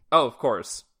sexuality. Oh, of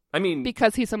course. I mean...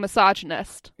 Because he's a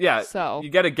misogynist. Yeah, so you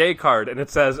get a gay card, and it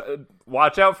says,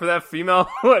 watch out for that female,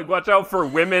 like, watch out for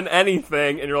women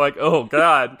anything, and you're like, oh,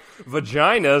 God,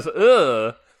 vaginas,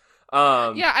 ugh.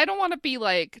 Yeah, I don't want to be,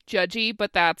 like, judgy,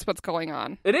 but that's what's going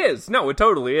on. It is. No, it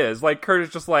totally is. Like, Kurt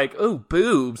is just like, ooh,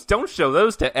 boobs, don't show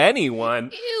those to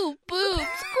anyone. Ew, boobs,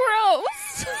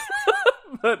 gross.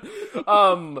 But,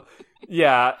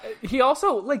 yeah, he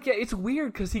also, like, yeah, it's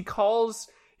weird, because he calls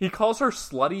her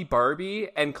slutty Barbie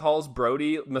and calls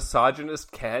Brody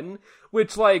misogynist Ken,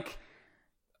 which, like,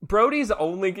 Brody's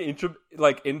only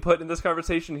input in this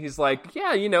conversation, he's like,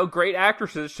 yeah, you know, great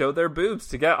actresses show their boobs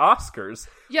to get Oscars.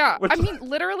 Yeah, I mean,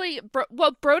 literally,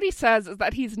 what Brody says is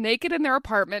that he's naked in their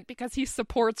apartment because he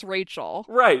supports Rachel.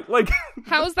 Right, like...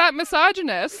 How is that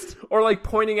misogynist? Or, like,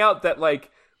 pointing out that,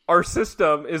 like, our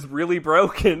system is really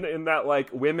broken in that, like,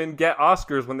 women get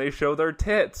Oscars when they show their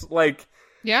tits. Like...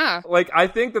 Yeah. Like, I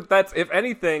think that's, if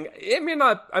anything,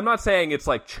 I'm not saying it's,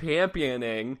 like,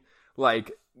 championing,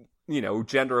 like, you know,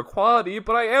 gender equality,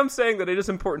 but I am saying that it is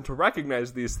important to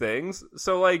recognize these things.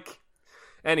 So, like,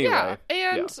 anyway. Yeah,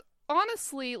 and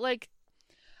honestly, like,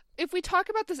 if we talk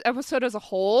about this episode as a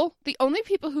whole, the only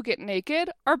people who get naked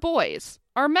are boys,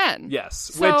 are men. Yes,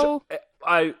 so,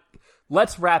 which,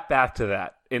 let's wrap back to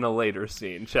that in a later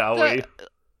scene, shall we?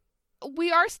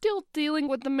 We are still dealing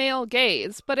with the male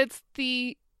gaze, but it's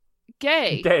the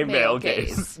gay male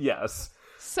gaze. Yes.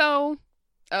 So,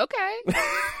 okay.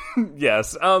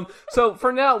 Yes. So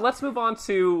for now, let's move on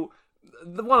to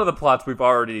one of the plots we've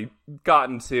already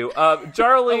gotten to.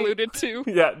 Charlie alluded to.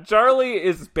 Yeah, Charlie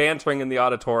is bantering in the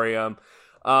auditorium,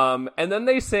 and then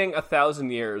they sing 1,000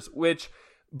 Years, which...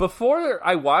 Before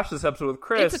I watched this episode with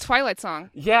Chris... It's a Twilight song.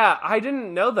 Yeah, I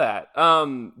didn't know that.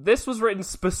 This was written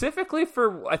specifically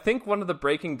for, I think, one of the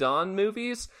Breaking Dawn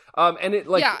movies. And it,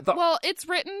 like... Yeah, well, it's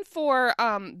written for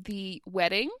the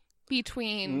wedding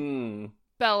between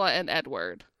Bella and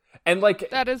Edward. And, like...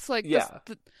 That is, like... Yeah.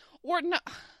 Or no...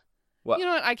 What? You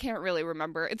know what? I can't really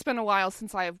remember. It's been a while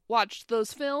since I've watched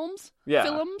those films.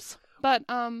 Yeah. But,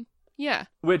 yeah.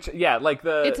 Which, yeah, like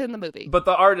it's in the movie. But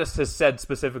the artist has said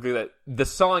specifically that the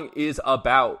song is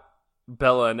about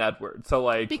Bella and Edward. So,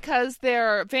 like... Because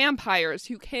they're vampires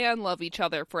who can love each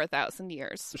other for 1,000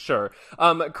 years. Sure.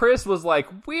 Chris was like,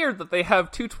 weird that they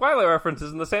have two Twilight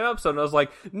references in the same episode. And I was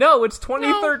like, no, it's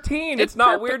 2013. No, it's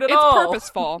not weird at all. It's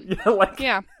purposeful. Yeah, like...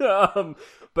 Yeah.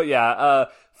 But yeah,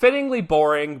 fittingly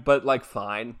boring, but, like,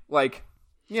 fine. Like,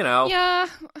 you know. Yeah.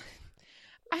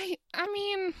 I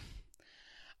mean...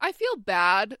 I feel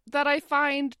bad that I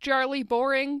find Charlie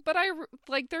boring, but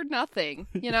they're nothing,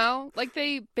 you know? Like,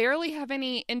 they barely have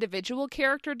any individual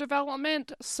character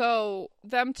development, so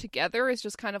them together is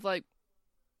just kind of like,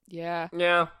 yeah.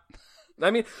 Yeah. I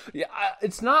mean, yeah,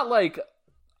 it's not like...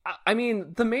 I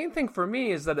mean, the main thing for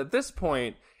me is that at this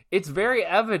point, it's very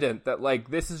evident that,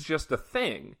 like, this is just a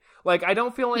thing. Like, I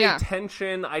don't feel any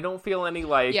tension. I don't feel any,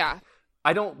 like... Yeah.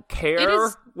 I don't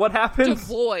care what happens.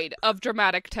 Devoid of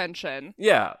dramatic tension.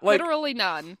 Yeah. Like, literally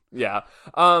none. Yeah.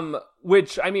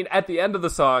 Which, I mean, at the end of the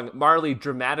song, Marley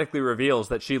dramatically reveals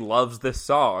that she loves this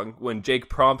song when Jake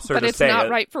prompts her to say it. But it's not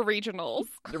right for regionals.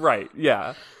 Right,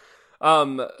 yeah.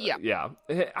 Yeah. Yeah.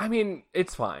 I mean,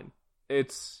 it's fine.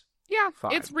 It's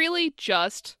fine. It's really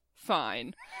just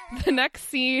fine. The next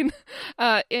scene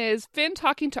is Finn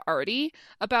talking to Artie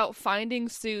about finding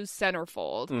Sue's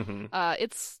centerfold. Mm-hmm.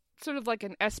 It's sort of like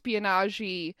an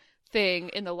espionage-y thing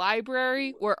in the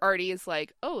library where Artie is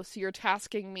like, oh, so you're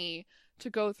tasking me to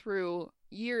go through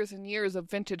years and years of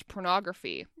vintage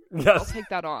pornography. Yes. I'll take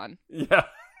that on. Yeah.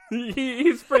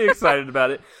 He's pretty excited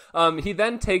about it. He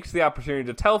then takes the opportunity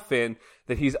to tell Finn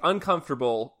that he's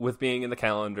uncomfortable with being in the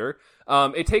calendar.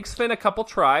 It takes Finn a couple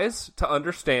tries to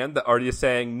understand that Artie is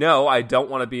saying, no, I don't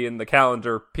want to be in the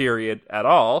calendar, period, at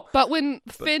all. But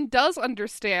Finn does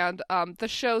understand, the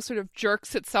show sort of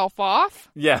jerks itself off.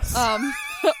 Yes.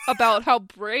 about how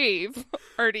brave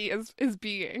Artie is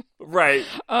being. Right.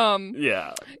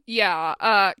 Yeah.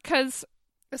 Because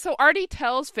so Artie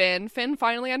tells Finn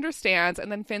finally understands,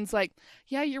 and then Finn's like,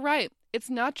 yeah, you're right. It's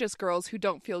not just girls who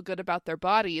don't feel good about their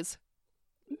bodies.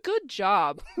 Good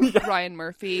job, Ryan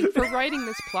Murphy, for writing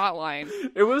this plotline.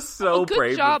 It was so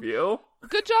brave of you.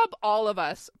 Good job, all of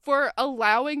us, for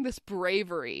allowing this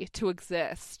bravery to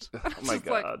exist. Oh my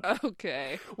God. Like,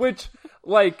 okay. Which,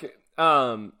 like,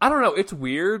 I don't know, it's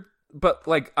weird, but,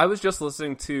 like, I was just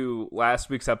listening to last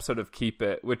week's episode of Keep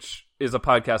It, which is a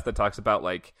podcast that talks about,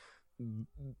 like,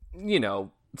 you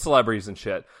know, celebrities and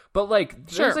shit. But, like,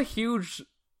 there's a huge,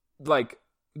 like,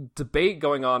 debate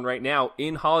going on right now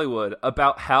in Hollywood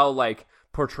about how, like,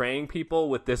 portraying people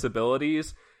with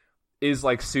disabilities is,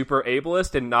 like, super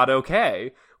ableist and not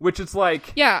okay, which is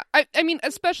like... Yeah, I mean,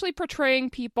 especially portraying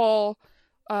people,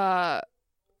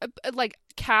 like,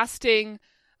 casting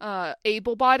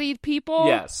able-bodied people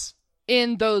yes.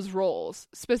 in those roles,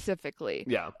 specifically.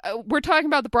 Yeah. We're talking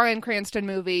about the Bryan Cranston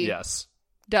movie. Yes.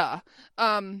 Duh.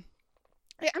 I mean,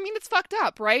 it's fucked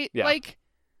up, right? Yeah. Like,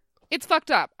 it's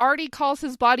fucked up. Artie calls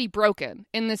his body broken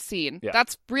in this scene. Yeah.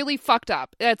 That's really fucked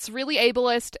up. That's really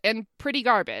ableist and pretty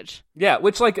garbage. Yeah,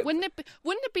 which, like... Wouldn't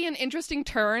it be an interesting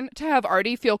turn to have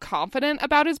Artie feel confident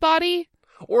about his body?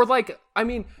 Or, like, I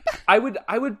mean, I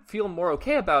would feel more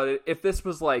okay about it if this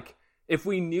was, like, if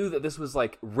we knew that this was,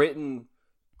 like, written,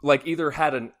 like, either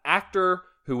had an actor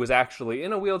who was actually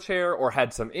in a wheelchair or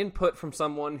had some input from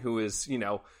someone who is, you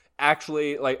know,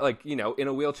 actually, like you know, in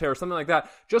a wheelchair or something like that,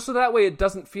 just so that way it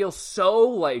doesn't feel so,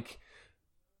 like,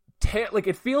 like,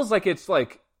 it feels like it's,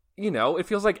 like, you know, it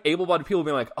feels like able-bodied people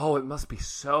being like, oh, it must be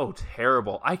so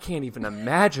terrible. I can't even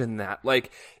imagine that.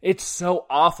 Like, it's so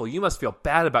awful. You must feel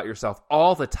bad about yourself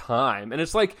all the time. And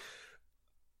it's like,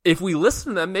 if we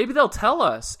listen to them, maybe they'll tell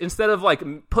us instead of, like,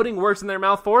 putting words in their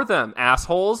mouth for them,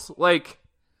 assholes. Like,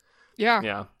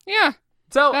 yeah.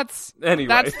 So that's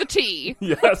the tea.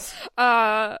 Yes.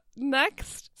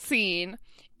 Next scene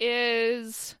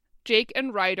is Jake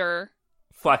and Ryder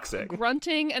flexing,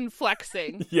 grunting and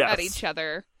flexing at each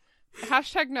other.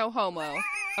 # no homo.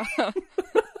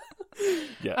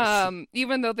 Yes.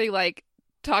 Even though they, like,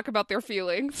 talk about their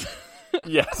feelings.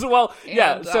 Yes. Well, and,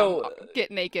 yeah. So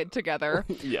get naked together.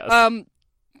 Yes.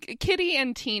 Kitty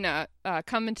and Tina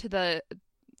come into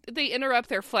they interrupt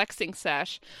their flexing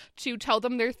sesh to tell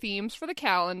them their themes for the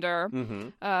calendar.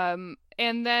 Mm-hmm.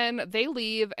 And then they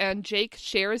leave, and Jake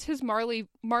shares his Marley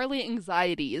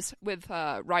anxieties with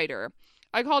Ryder.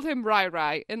 I called him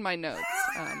Rai in my notes.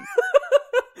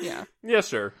 Yeah. Yeah,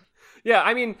 sure. Yeah,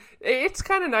 I mean, it's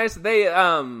kind of nice. They,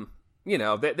 you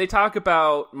know, they talk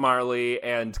about Marley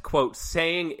and, quote,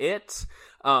 saying it,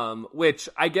 which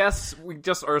I guess we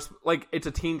just are, like, it's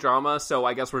a teen drama, so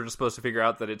I guess we're just supposed to figure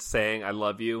out that it's saying I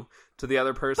love you to the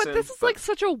other person. But this is, like,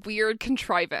 such a weird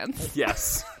contrivance.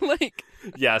 Yes. Like...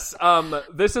 Yes.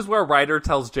 This is where Ryder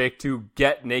tells Jake to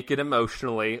get naked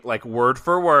emotionally, like, word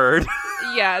for word.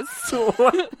 Yes.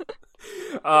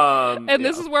 And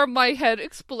this is where my head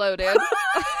exploded.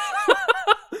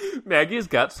 Maggie's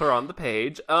guts are on the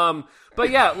page.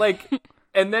 But yeah, like,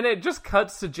 and then it just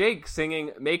cuts to Jake singing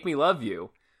 "Make Me Love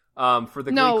You," for the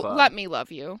Glee Club. Let Me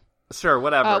Love You. Sure,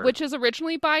 whatever. Which is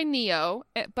originally by Neo,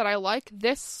 but I like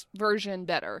this version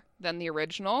better than the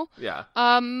original. Yeah.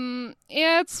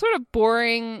 Yeah, it's sort of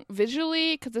boring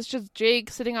visually because it's just Jake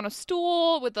sitting on a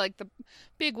stool with, like, the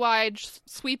big wide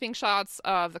sweeping shots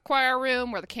of the choir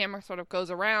room where the camera sort of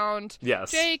goes around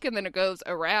Jake, and then it goes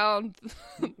around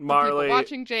Marley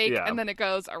watching Jake, and then it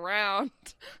goes around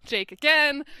Jake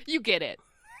again. You get it.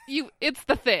 It's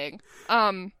the thing.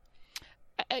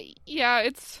 Yeah,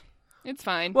 it's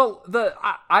fine. Well,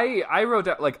 I wrote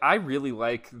down, like, I really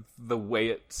like the way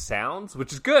it sounds,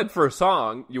 which is good for a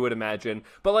song, you would imagine.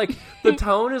 But, like, the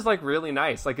tone is, like, really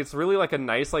nice. Like, it's really, like, a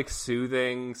nice, like,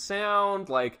 soothing sound.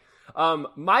 Like,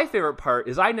 my favorite part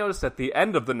is I noticed at the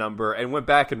end of the number and went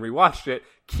back and rewatched it,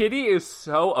 Kitty is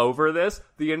so over this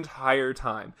the entire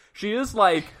time. She is,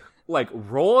 like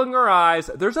rolling her eyes.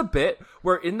 There's a bit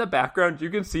where in the background you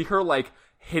can see her, like,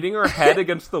 hitting her head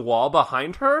against the wall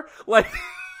behind her. Like...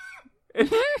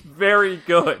 It's very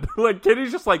good. Like,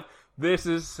 Kitty's just like, this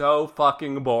is so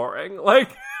fucking boring. Like,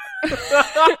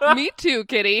 me too,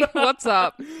 Kitty. What's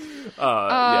up?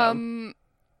 Yeah,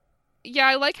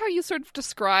 I like how you sort of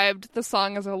described the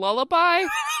song as a lullaby.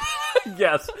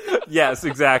 Yes,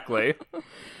 exactly.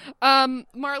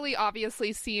 Marley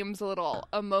obviously seems a little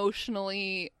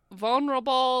emotionally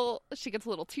vulnerable. She gets a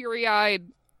little teary-eyed.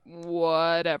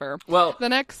 Whatever. Well, the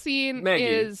next scene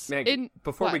is Maggie,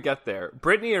 before we get there,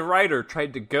 Brittany and Ryder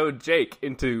tried to goad Jake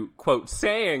into, quote,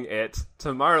 saying it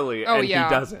to Marley, and he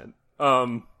doesn't.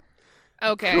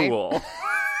 Okay. Cool.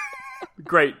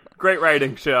 Great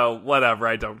writing show. Whatever,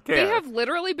 I don't care. They have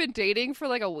literally been dating for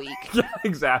like a week. Yeah,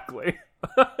 exactly.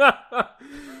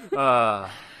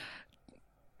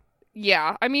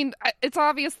 Yeah, I mean, it's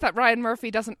obvious that Ryan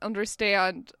Murphy doesn't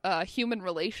understand human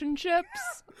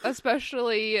relationships,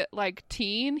 especially like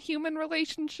teen human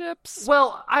relationships.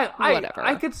 Well,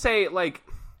 I could say, like,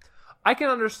 I can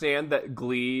understand that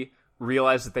Glee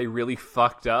realized that they really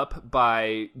fucked up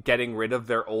by getting rid of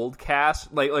their old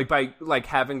cast, like by like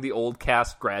having the old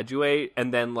cast graduate,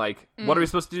 and then like, what are we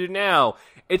supposed to do now?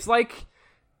 It's like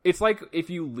if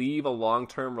you leave a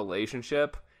long-term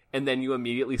relationship and then you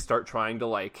immediately start trying to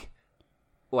like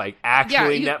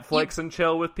actually Netflix and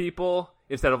chill with people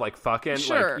instead of like fucking.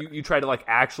 Sure. Like you try to like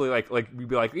actually like you'd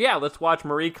be like, yeah, let's watch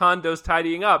Marie Kondo's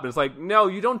Tidying Up, and it's like, no,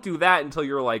 you don't do that until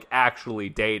you're like actually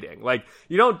dating. Like,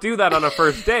 you don't do that on a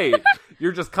first date.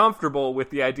 You're just comfortable with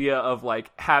the idea of like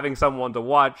having someone to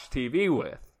watch TV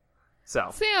with. So,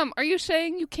 Sam, are you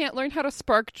saying you can't learn how to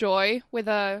spark joy with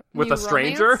a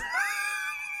stranger? Romance?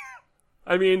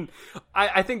 I mean,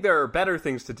 I think there are better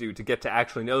things to do to get to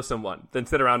actually know someone than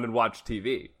sit around and watch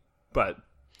TV. But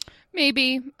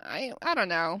maybe. I don't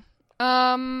know.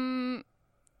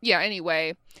 Yeah,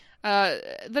 anyway.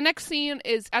 The next scene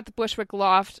is at the Bushwick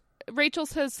loft. Rachel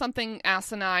says something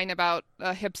asinine about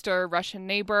a hipster Russian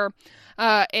neighbor.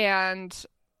 And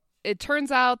it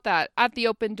turns out that at the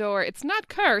open door, it's not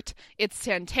Kurt, it's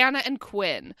Santana and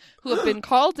Quinn, who have been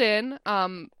called in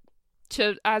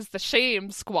as the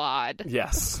shame squad.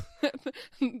 Yes.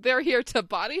 They're here to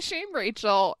body shame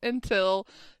Rachel until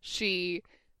she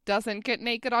doesn't get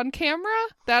naked on camera.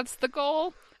 That's the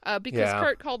goal. Because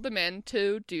Kurt called them in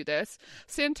to do this.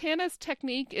 Santana's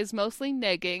technique is mostly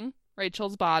negging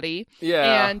Rachel's body.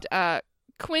 Yeah. And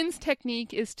Quinn's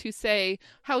technique is to say,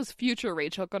 how's future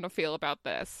Rachel going to feel about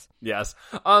this? Yes.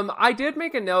 I did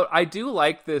make a note. I do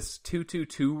like this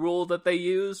 2-2-2 rule that they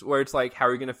use, where it's like, how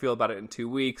are you going to feel about it in 2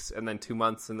 weeks, and then 2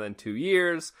 months, and then 2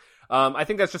 years? I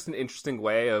think that's just an interesting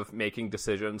way of making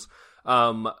decisions.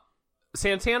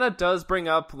 Santana does bring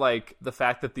up, like, the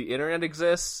fact that the internet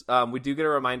exists. We do get a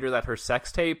reminder that her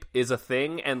sex tape is a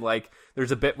thing, and, like,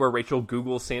 there's a bit where Rachel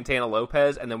Googles Santana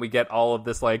Lopez, and then we get all of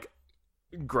this, like,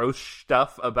 gross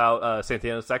stuff about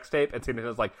Santana's sex tape, and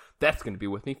Santana's like, that's going to be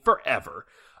with me forever.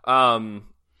 I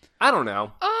don't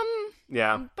know.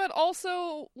 Yeah. But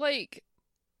also, like,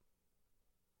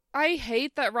 I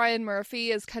hate that Ryan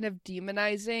Murphy is kind of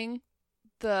demonizing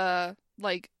the,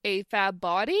 like, AFAB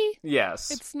body.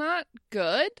 Yes. It's not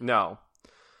good. No.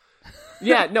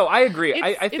 Yeah, no, I agree.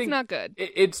 I think it's not good.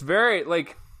 It's very,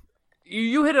 like,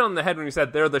 you hit it on the head when you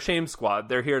said they're the shame squad.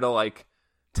 They're here to, like,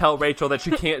 tell Rachel that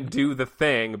she can't do the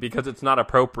thing because it's not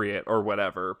appropriate or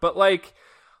whatever. But, like,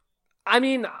 I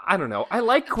mean, I don't know. I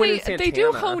like Quinn and Santana. They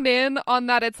do hone in on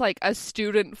that it's, like, a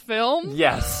student film.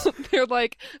 Yes. They're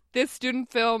like, this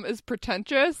student film is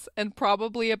pretentious and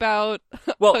probably about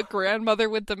a grandmother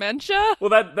with dementia.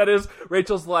 Well, that is,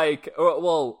 Rachel's like,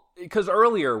 well, because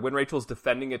earlier when Rachel's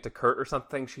defending it to Kurt or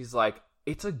something, she's like,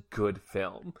 it's a good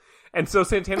film. And so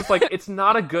Santana's like, it's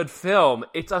not a good film.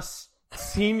 It's a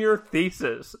senior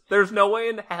thesis. There's no way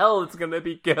in hell it's gonna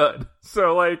be good.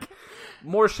 So, like,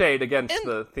 more shade against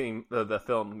the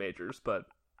film majors, but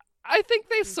I think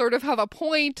they sort of have a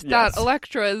point that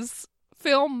Elektra's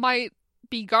film might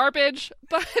be garbage,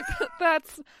 but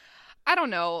that's, I don't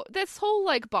know, this whole,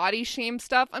 like, body shame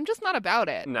stuff, I'm just not about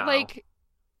it. No. Like,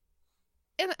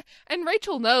 and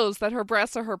Rachel knows that her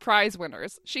breasts are her prize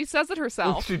winners. She says it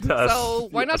herself. She does. So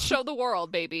why not show the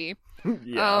world, baby?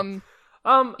 Yeah.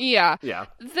 Yeah. Yeah.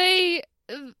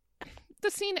 The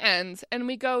scene ends, and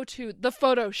we go to the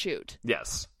photo shoot.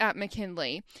 Yes. At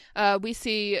McKinley. We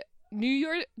see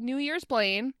New Year's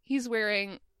Blaine. He's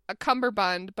wearing a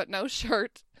cummerbund, but no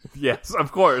shirt. Yes,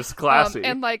 of course. Classy.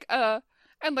 And like a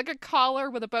collar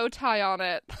with a bow tie on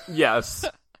it. Yes.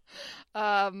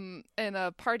 And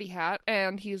a party hat,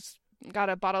 and he's got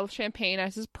a bottle of champagne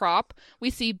as his prop. We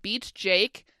see Beach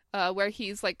Jake, where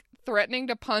he's like threatening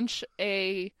to punch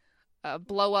a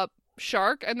blow up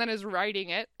shark and then is riding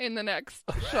it in the next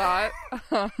shot.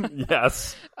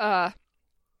 Yes.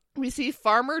 We see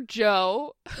Farmer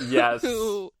Joe. Yes.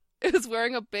 Who is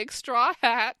wearing a big straw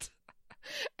hat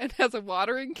and has a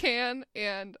watering can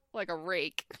and like a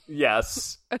rake.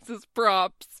 Yes. As his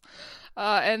props.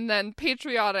 And then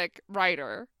Patriotic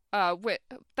Writer.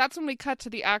 That's when we cut to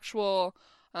the actual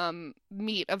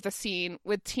meat of the scene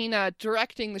with Tina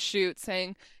directing the shoot,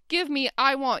 saying, "Give me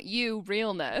I want you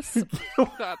realness."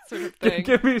 That sort of thing.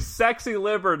 Give me sexy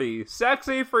liberty,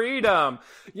 sexy freedom.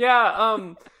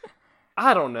 Yeah,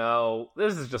 I don't know.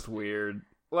 This is just weird.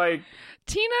 Like,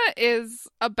 Tina is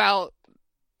about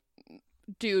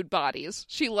dude bodies.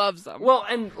 She loves them. Well,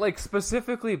 and like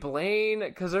specifically Blaine,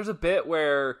 because there's a bit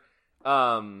where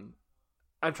I'm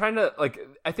trying to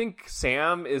I think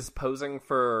Sam is posing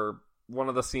for one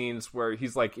of the scenes where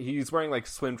he's wearing like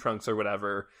swim trunks or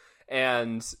whatever,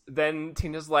 and then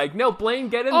Tina's like, "No, Blaine,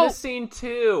 get in this scene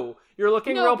too. You're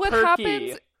looking real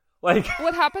perky."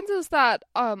 What happens is that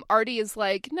Artie is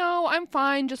like, "No, I'm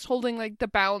fine, just holding like the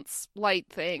bounce light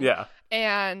thing." Yeah.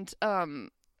 And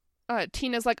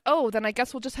Tina's like, "Oh, then I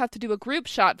guess we'll just have to do a group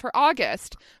shot for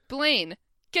August. Blaine,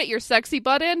 get your sexy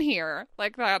butt in here."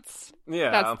 Like that's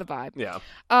the vibe. Yeah.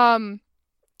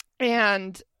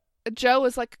 And Joe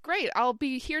is like, "Great, I'll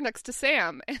be here next to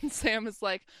Sam." And Sam is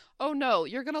like, "Oh no,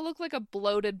 you're gonna look like a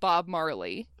bloated Bob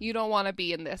Marley. You don't want to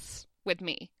be in this with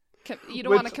me. You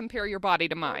don't want to compare your body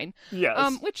to mine."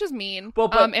 Yes. Which is mean.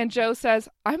 Well, and Joe says,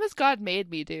 "I'm as God made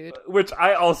me, dude." Which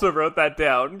I also wrote that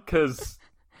down because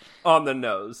on the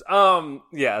nose.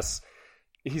 Yes,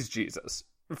 he's Jesus.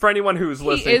 For anyone who's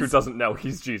listening who doesn't know,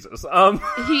 he's Jesus.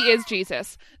 He is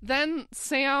Jesus. Then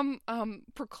Sam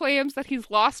proclaims that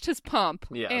he's lost his pump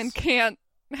and can't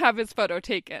have his photo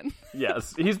taken.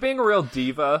 Yes, he's being a real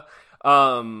diva,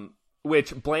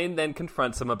 which Blaine then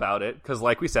confronts him about it, because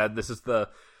like we said, this is the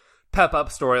pep up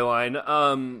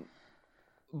storyline.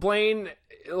 Blaine,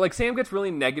 Sam gets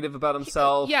really negative about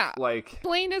himself.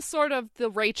 Blaine is sort of the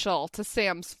Rachel to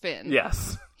Sam's Finn.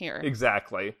 Yes. Here.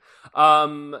 Exactly.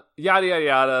 Yada, yada,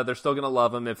 yada. They're still going to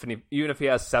love him even if he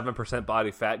has 7% body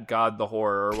fat. God, the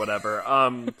horror or whatever.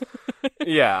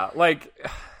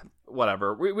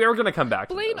 Whatever. We are going to come back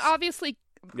Blaine to this. Obviously...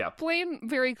 Yeah. Blaine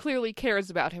very clearly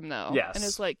cares about him, though. Yes. And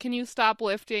is like, "Can you stop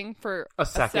lifting for a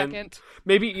second?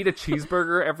 Maybe eat a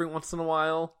cheeseburger every once in a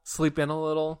while. Sleep in a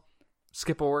little.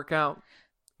 Skip a workout.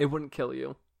 It wouldn't kill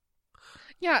you."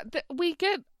 Yeah, we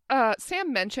get...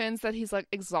 Sam mentions that he's,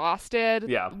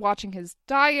 exhausted watching his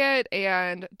diet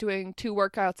and doing 2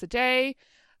 workouts a day.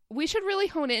 We should really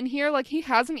hone in here. He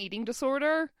has an eating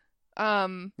disorder.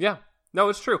 Yeah. No,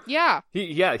 it's true. Yeah.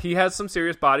 He has some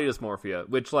serious body dysmorphia,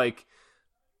 which,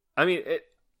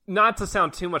 not to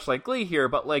sound too much like Glee here,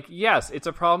 but, yes, it's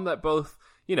a problem that both,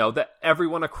 that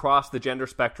everyone across the gender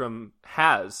spectrum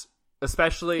has,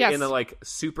 especially in a,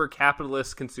 super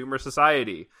capitalist consumer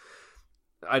society.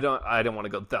 I don't want to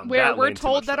go down where that we're lane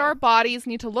told too much, that though. our bodies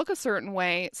need to look a certain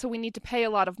way, so we need to pay a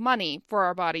lot of money for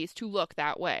our bodies to look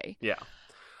that way. Yeah.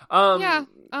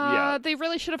 They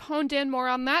really should have honed in more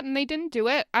on that, and they didn't do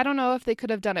it. I don't know if they could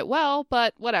have done it well,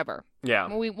 but whatever. Yeah.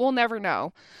 We'll never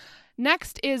know.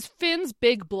 Next is Finn's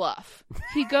big bluff.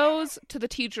 He goes to the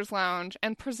teacher's lounge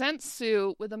and presents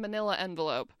Sue with a manila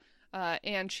envelope.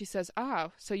 And she says,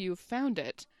 so you found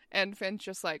it. And Finn's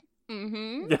just like,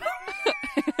 mm-hmm.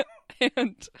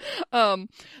 And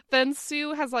then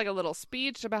Sue has a little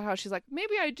speech about how she's like,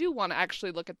 "Maybe I do want to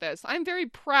actually look at this. I'm very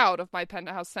proud of my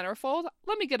penthouse centerfold.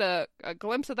 Let me get a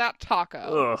glimpse of that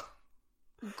taco." Ugh.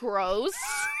 Gross.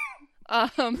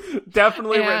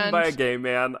 Definitely written by a gay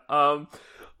man.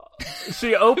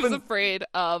 She opens... Who's afraid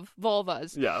of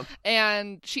vulvas. Yeah.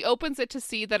 And she opens it to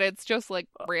see that it's just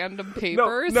random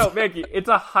papers. No, Maggie, it's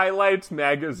a highlights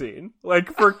magazine.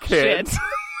 For kids.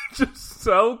 Just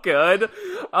so good.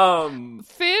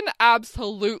 Finn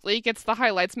absolutely gets the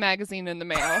highlights magazine in the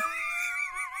mail.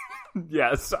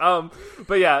 Yes.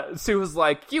 But yeah, Sue was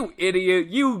like, "You idiot,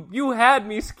 you had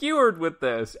me skewered with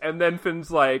this." And then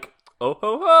Finn's like, "Oh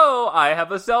ho ho, I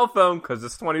have a cell phone because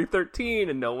it's 2013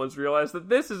 and no one's realized that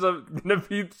this is gonna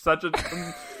be such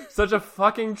a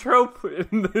fucking trope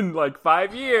in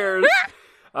 5 years."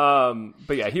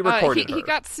 But yeah, he recorded her. He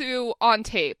got Sue on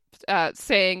tape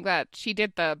saying that she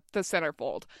did the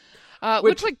centerfold.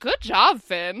 Which good job,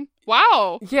 Finn.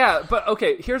 Wow. Yeah, but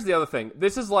okay, here's the other thing.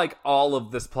 This is all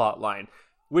of this plot line,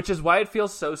 which is why it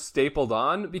feels so stapled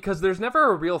on, because there's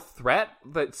never a real threat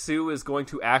that Sue is going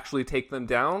to actually take them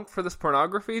down for this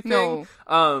pornography thing. No,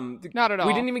 not at all.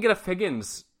 We didn't even get a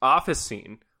Figgins office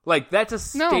scene. That's a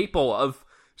staple of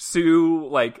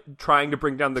Sue, trying to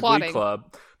bring down the Glee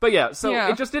Club. But yeah,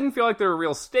 it just didn't feel like there were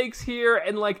real stakes here,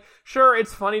 and sure,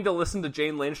 it's funny to listen to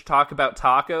Jane Lynch talk about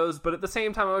tacos, but at the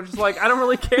same time, I was just I don't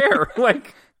really care.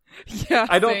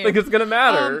 I don't think it's gonna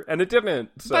matter, and it didn't.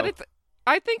 So. But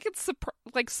I think it's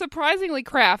surprisingly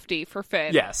crafty for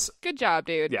Finn. Yes. Good job,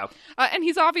 dude. Yeah. And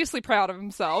he's obviously proud of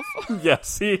himself.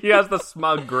 Yes, he has the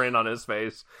smug grin on his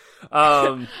face.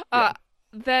 Then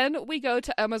we go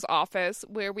to Emma's office,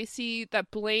 where we see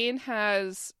that Blaine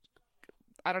has,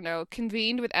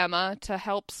 convened with Emma to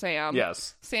help Sam.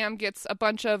 Yes. Sam gets a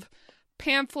bunch of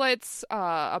pamphlets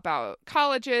about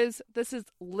colleges. This is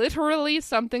literally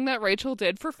something that Rachel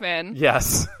did for Finn.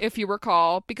 Yes. If you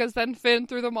recall, because then Finn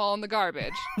threw them all in the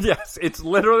garbage. Yes, it's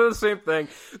literally the same thing.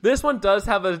 This one does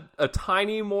have a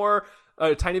tiny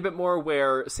bit more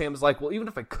where Sam's like, well, even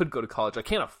if I could go to college, I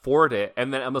can't afford it.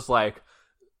 And then Emma's like,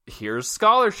 here's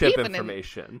scholarship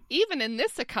information. Even in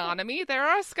this economy, there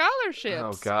are scholarships.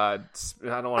 Oh, God.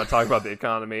 I don't want to talk about the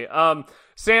economy.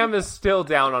 Sam is still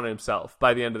down on himself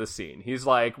by the end of the scene. He's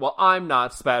like, well, I'm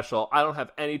not special. I don't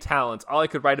have any talents. All I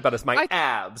could write about is my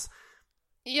abs.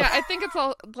 Yeah, I think it's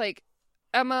all, like,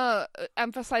 Emma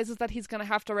emphasizes that he's going to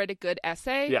have to write a good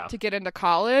essay to get into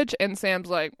college. And Sam's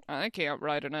like, I can't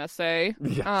write an essay.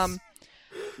 Yes.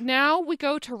 Now we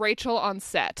go to Rachel on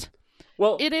set.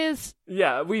 Well, it is.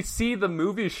 Yeah, we see the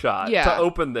movie shot to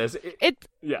open this.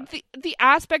 The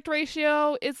aspect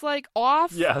ratio is like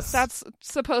off. Yes, that's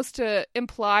supposed to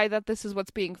imply that this is what's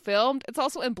being filmed. It's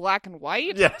also in black and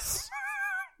white. Yes.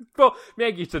 Well,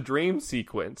 Maggie, it's a dream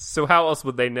sequence, so how else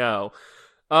would they know?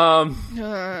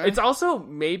 It's also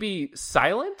maybe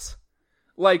silent,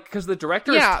 like because the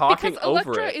director is talking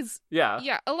over it.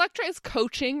 Elektra is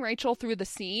coaching Rachel through the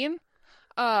scene.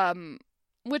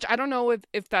 Which I don't know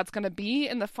if that's going to be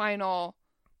in the final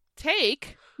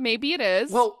take. Maybe it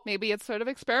is. Well, maybe it's sort of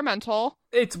experimental.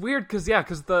 It's weird because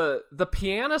the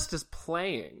pianist is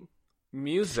playing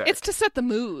music. It's to set the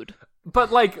mood.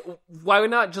 But like, why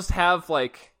not just have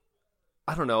like,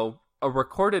 I don't know, a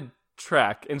recorded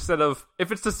track instead of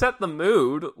if it's to set the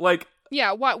mood, like.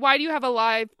 Yeah, why do you have a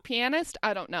live pianist?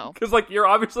 I don't know. Because, like, you're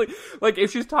obviously, like, if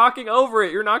she's talking over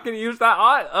it, you're not going to use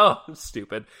that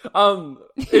stupid.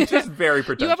 It's just very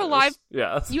pretentious.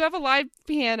 You have a live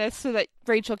pianist so that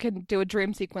Rachel can do a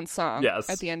dream sequence song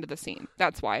at the end of the scene.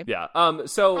 That's why. Yeah.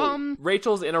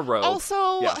 Rachel's in a robe.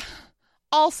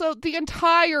 Also, the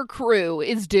entire crew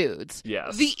is dudes.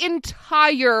 Yes. The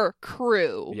entire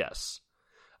crew. Yes.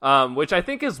 Which I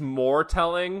think is more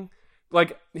telling.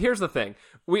 Like, here's the thing.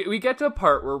 We get to a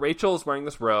part where Rachel's wearing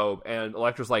this robe, and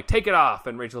Elektra's like, take it off.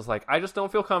 And Rachel's like, I just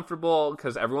don't feel comfortable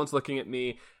because everyone's looking at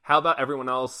me. How about everyone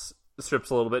else strips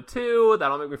a little bit too?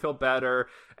 That'll make me feel better.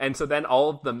 And so then all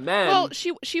of the men... Well,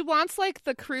 she wants, like,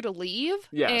 the crew to leave.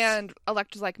 Yes. And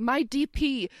Elektra's like, my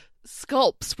DP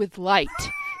sculpts with light.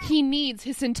 He needs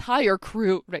his entire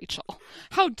crew, Rachel.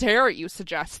 How dare you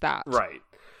suggest that? Right.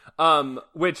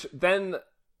 Which then...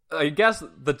 I guess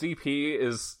the DP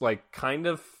is, like, kind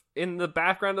of in the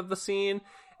background of the scene,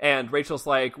 and Rachel's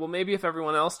like, well, maybe if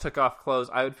everyone else took off clothes,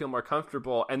 I would feel more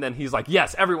comfortable, and then he's like,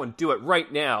 yes, everyone do it right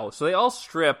now. So they all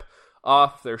strip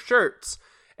off their shirts,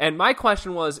 and my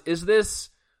question was, is this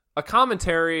a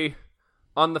commentary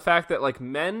on the fact that, like,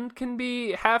 men can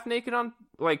be half-naked on,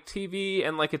 like, TV,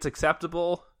 and, like, it's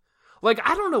acceptable? Like,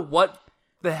 I don't know what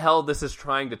the hell this is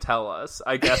trying to tell us,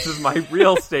 I guess, is my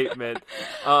real statement.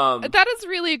 That is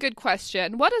really a good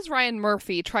question. What is Ryan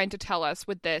Murphy trying to tell us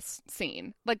with this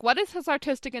scene? Like, what is his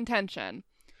artistic intention?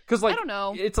 Because, like, I don't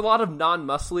know. It's a lot of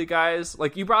non-muscly guys.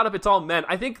 Like, you brought up it's all men.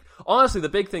 I think, honestly, the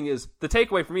big thing is, the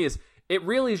takeaway for me is, it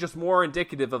really is just more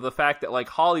indicative of the fact that, like,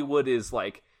 Hollywood is,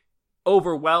 like,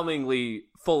 overwhelmingly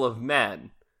full of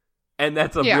men. And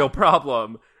that's a real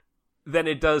problem, than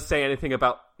it does say anything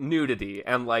about nudity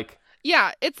and, like...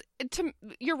 Yeah,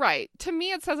 you're right. To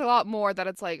me, it says a lot more that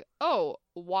it's like, oh,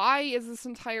 why is this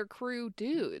entire crew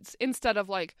dudes? Instead of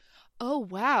like, oh,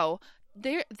 wow,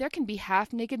 there can be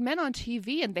half-naked men on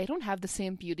TV and they don't have the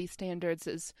same beauty standards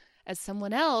as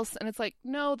someone else. And it's like,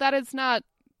 no, that's not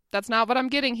what I'm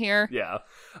getting here. Yeah.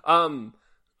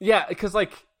 Yeah, because,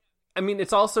 like, I mean,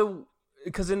 it's also...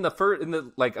 Because in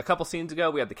the like a couple scenes ago,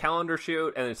 we had the calendar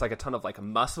shoot, and it's like a ton of like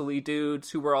muscly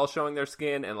dudes who were all showing their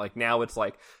skin, and like now it's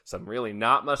like some really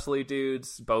not muscly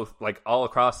dudes, both like all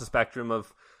across the spectrum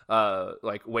of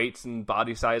like weights and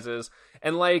body sizes,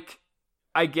 and like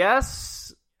I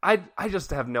guess I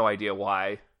just have no idea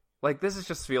why. Like this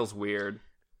just feels weird.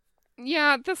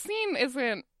 Yeah, the scene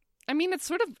isn't. I mean, it's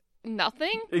sort of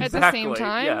nothing exactly, at the same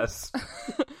time. Yes.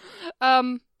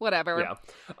 Whatever.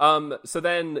 Yeah. So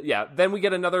then we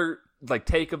get another like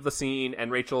take of the scene,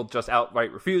 and Rachel just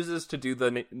outright refuses to do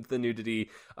the nudity.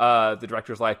 The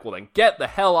director's like, well, then get the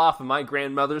hell off of my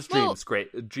grandmother's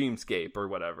dreamscape or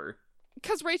whatever.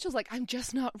 Because Rachel's like, I'm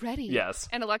just not ready. Yes.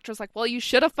 And Elektra's like, well, you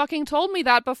should have fucking told me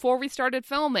that before we started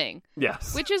filming.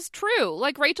 Yes. Which is true.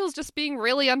 Like, Rachel's just being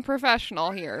really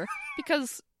unprofessional here.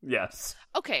 Because... Yes.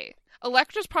 Okay.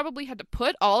 Elektra's probably had to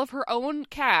put all of her own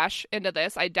cash into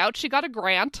this. I doubt she got a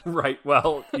grant. Right,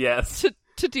 well, yes.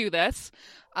 to do this.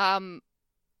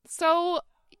 So,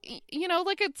 you know,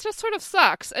 like, it just sort of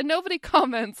sucks. And nobody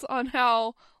comments on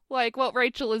how, like, what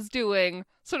Rachel is doing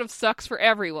sort of sucks for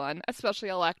everyone, especially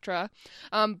Elektra.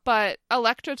 But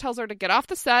Elektra tells her to get off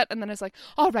the set, and then is like,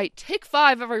 all right, take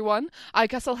 5, everyone. I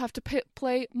guess I'll have to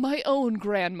play my own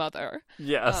grandmother.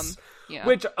 Yes. Yeah.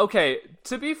 Which, okay,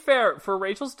 to be fair, for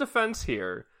Rachel's defense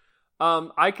here,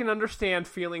 I can understand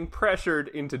feeling pressured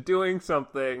into doing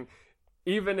something,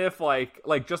 even if, like,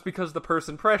 just because the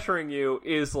person pressuring you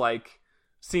is, like,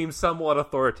 seems somewhat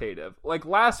authoritative. Like,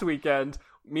 last weekend,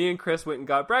 me and Chris went and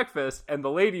got breakfast, and the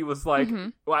lady was like,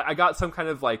 well, I got some kind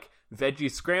of, like,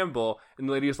 veggie scramble, and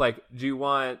the lady was like, do you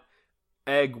want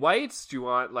egg whites? Do you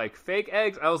want, like, fake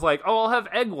eggs? I was like, oh, I'll have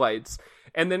egg whites.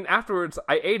 And then afterwards,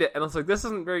 I ate it, and I was like, this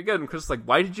isn't very good. And Chris was like,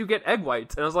 why did you get egg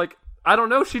whites? And I was like, I don't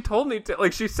know, she told me to.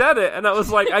 Like, she said it, and I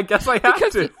was like, I guess I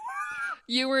have to.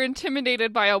 You were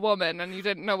intimidated by a woman, and you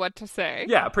didn't know what to say.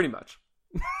 Yeah, pretty much.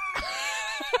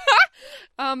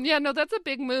 Yeah, no, that's a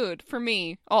big mood for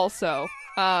me, also.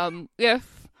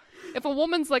 If a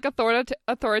woman's, like,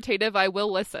 authoritative, I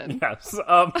will listen. Yes,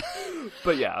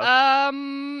 but yeah.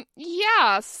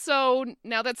 Yeah, so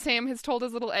now that Sam has told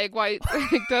his little egg white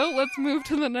anecdote, let's move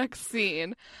to the next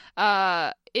scene.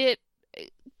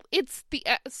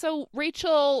 So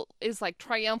Rachel is, like,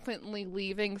 triumphantly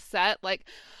leaving set, like,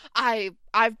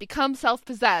 I've become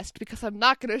self-possessed because I'm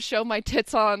not going to show my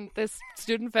tits on this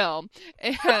student film.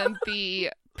 And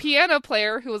the piano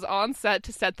player who was on set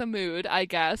to set the mood, I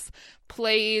guess,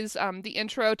 plays the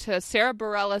intro to Sarah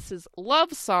Bareilles'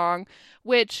 Love Song,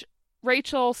 which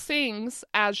Rachel sings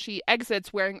as she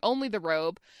exits wearing only the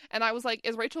robe. And I was like,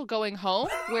 is Rachel going home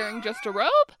wearing just a robe?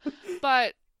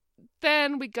 But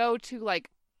then we go to, like,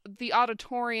 the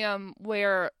auditorium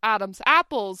where Adam's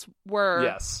Apples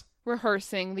were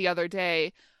rehearsing the other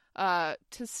day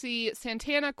to see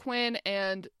Santana, Quinn,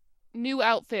 and new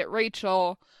outfit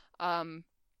Rachel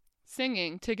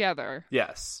singing together.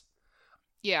 Yes.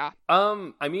 Yeah.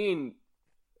 I mean,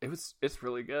 it's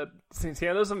really good.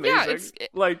 Santana's amazing.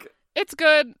 Yeah, it's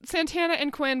good. Santana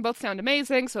and Quinn both sound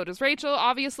amazing. So does Rachel.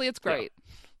 Obviously, it's great.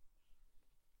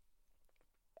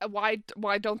 Yeah.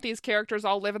 Why don't these characters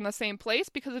all live in the same place?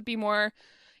 Because it'd be more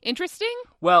interesting?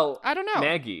 Well, I don't know.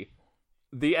 Maggie,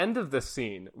 the end of this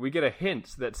scene, we get a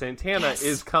hint that Santana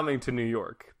is coming to New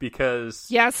York because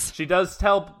she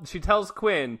tells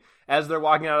Quinn as they're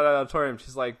walking out of the auditorium,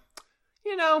 she's like,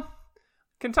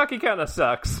 Kentucky kind of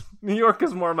sucks. New York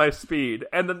is more my speed.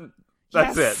 And then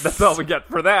that's it. That's all we get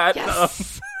for that.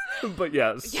 Yes. But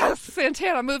yes. Yes,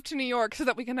 Santana, move to New York so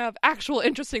that we can have actual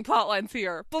interesting plot lines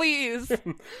here. Please.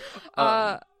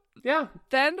 Yeah.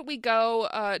 Then we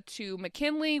go to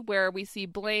McKinley, where we see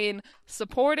Blaine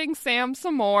supporting Sam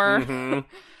some more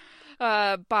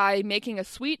by making a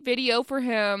sweet video for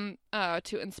him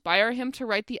to inspire him to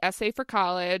write the essay for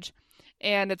college.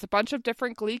 And it's a bunch of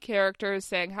different Glee characters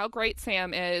saying how great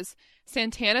Sam is.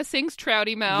 Santana sings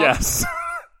Trouty Mouth. Yes.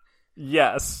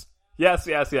 Yes. Yes.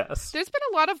 There's been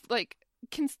a lot of, like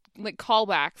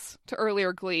callbacks to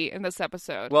earlier Glee in this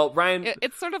episode. Well, Ryan...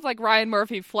 It's sort of like Ryan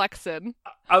Murphy flexing.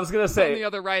 I was going to say... on the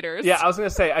other writers. Yeah, I was going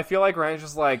to say, I feel like Ryan's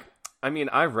just like, I mean,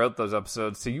 I wrote those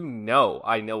episodes, so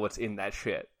I know what's in that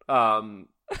shit.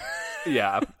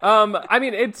 Yeah. I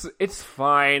mean, it's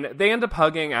fine. They end up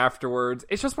hugging afterwards.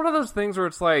 It's just one of those things where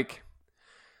it's like,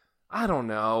 I don't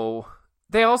know.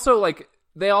 They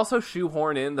also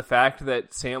shoehorn in the fact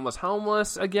that Sam was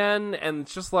homeless again, and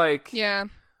it's just like, yeah,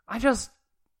 I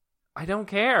don't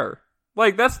care.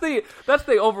 Like, that's the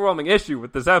overwhelming issue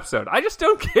with this episode. I just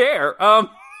don't care. I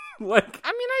mean,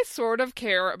 I sort of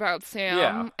care about Sam.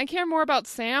 Yeah. I care more about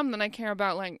Sam than I care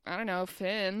about, like, I don't know,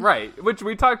 Finn. Right, which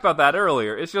we talked about that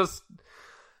earlier. It's just,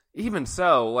 even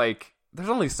so, like, there's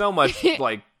only so much,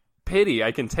 like, pity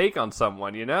I can take on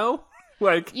someone, you know?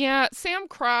 Like, yeah, Sam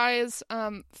cries.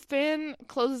 Finn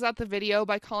closes out the video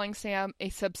by calling Sam a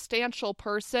substantial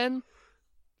person.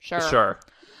 Sure.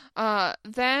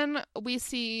 Then we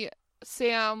see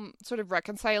Sam sort of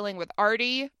reconciling with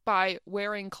Artie by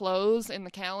wearing clothes in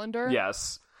the calendar.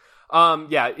 Yes.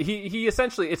 Yeah, he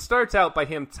essentially, it starts out by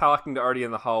him talking to Artie in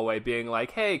the hallway, being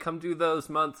like, hey, come do those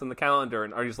months in the calendar.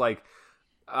 And Artie's like,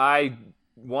 I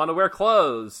want to wear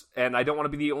clothes, and I don't want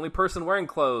to be the only person wearing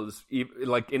clothes,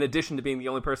 like, in addition to being the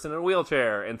only person in a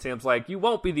wheelchair. And Sam's like, you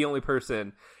won't be the only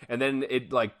person. And then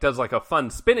it, like, does, like, a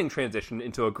fun spinning transition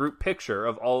into a group picture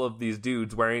of all of these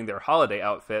dudes wearing their holiday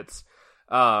outfits.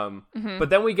 But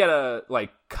then we get a,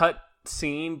 like, cut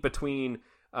scene between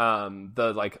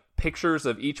the, like, pictures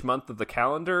of each month of the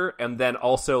calendar, and then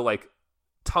also, like,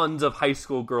 tons of high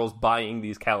school girls buying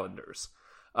these calendars.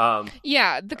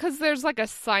 Yeah, because there's, like, a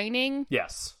signing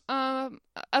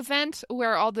event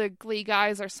where all the Glee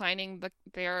guys are signing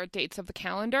their dates of the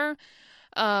calendar.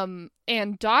 And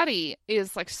Dottie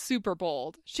is like super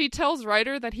bold. She tells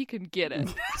Ryder that he can get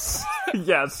it.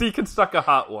 Yes, he can suck a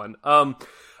hot one.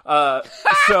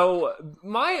 So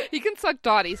he can suck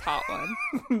Dottie's hot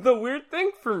one. The weird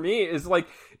thing for me is like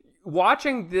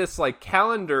watching this like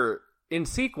calendar in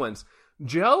sequence.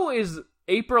 Joe is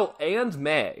April and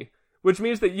May, which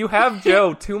means that you have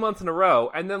Joe 2 months in a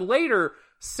row, and then later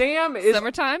Sam is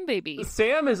summertime, baby.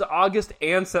 Sam is August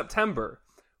and September,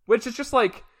 which is just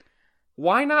like,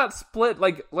 why not split?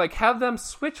 Like have them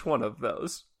switch one of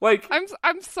those. Like,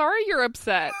 I'm sorry you're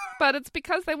upset, but it's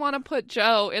because they want to put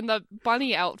Joe in the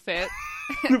bunny outfit.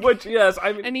 Which, yes,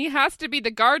 I mean, and he has to be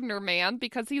the gardener man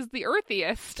because he's the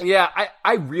earthiest. Yeah,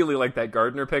 I really like that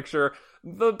gardener picture.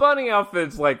 The bunny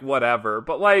outfit's like whatever,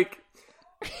 but like,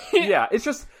 yeah, it's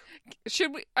just.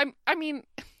 Should we? I mean,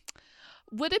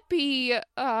 would it be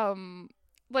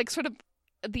like sort of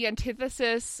the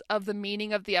antithesis of the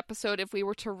meaning of the episode if we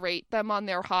were to rate them on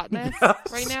their hotness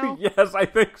right now? Yes, I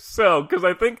think so, because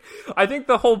I think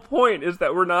the whole point is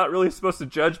that we're not really supposed to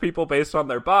judge people based on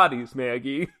their bodies,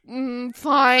 Maggie.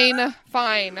 Fine.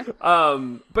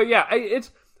 But yeah,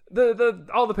 it's the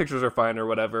all the pictures are fine or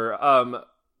whatever.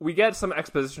 We get some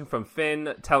exposition from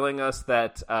Finn telling us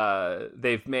that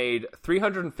they've made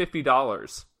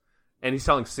 $350, and he's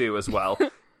telling Sue as well.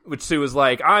 Which Sue is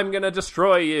like, I'm gonna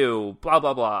destroy you, blah,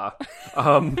 blah, blah.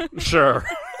 Sure.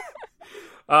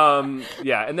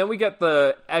 Yeah, and then we get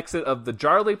the exit of the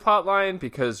Jarly plotline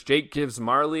because Jake gives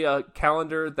Marley a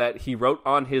calendar that he wrote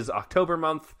on his October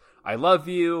month. I love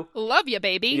you. Love you,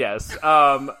 baby. Yes.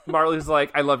 Marley's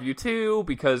like, I love you too,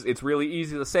 because it's really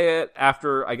easy to say it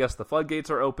after, I guess, the floodgates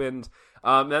are opened.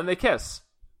 Then they kiss.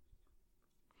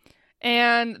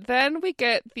 And then we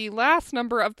get the last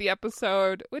number of the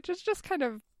episode, which is just kind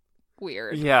of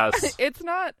weird. Yes. It's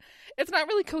not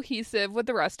really cohesive with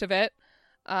the rest of it.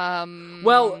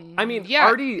 Well, I mean,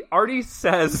 yeah. Artie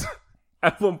says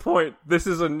at one point, this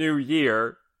is a new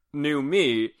year, new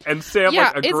me, and Sam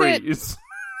agrees.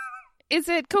 Is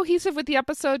it cohesive with the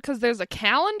episode because there's a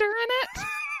calendar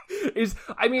in it?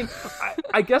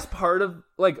 I guess part of,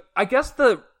 I guess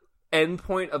the end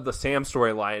point of the Sam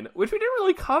storyline, which we didn't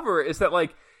really cover, is that,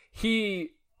 like,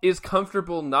 he is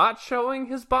comfortable not showing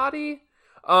his body,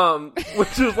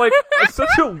 which is, like,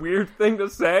 such a weird thing to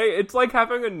say. It's like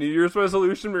having a New Year's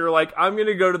resolution where you're like, I'm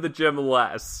gonna go to the gym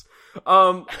less.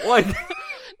 Like...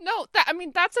 No,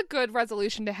 that's a good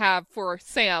resolution to have for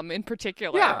Sam in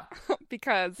particular. Yeah.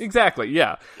 Because... Exactly,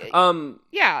 yeah.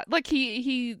 Yeah, like,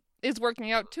 he is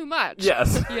working out too much.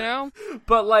 Yes. You know?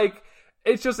 But, like,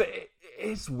 it's just...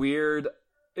 It's weird.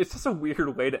 It's just a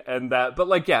weird way to end that. But,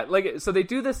 like, yeah, like, so they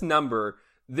do this number,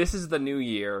 This Is the New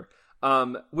Year,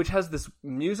 which has this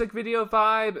music video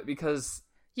vibe because...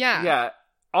 Yeah.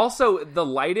 Also, the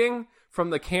lighting from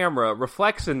the camera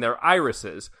reflects in their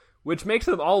irises, which makes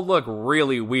them all look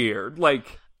really weird.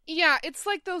 Like... Yeah, it's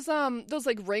like those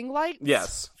like ring lights.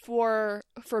 Yes. For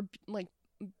like,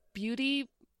 beauty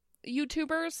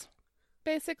YouTubers,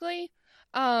 basically.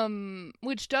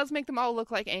 Which does make them all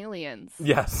look like aliens.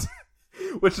 Yes.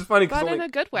 Which is funny because in a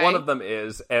good way. One of them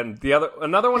is, and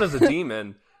another one is a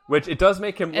demon, which it does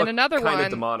make him look kind of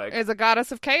demonic. Is a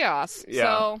goddess of chaos. Yeah.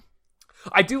 So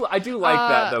I do like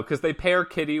that though, because they pair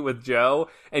Kitty with Joe,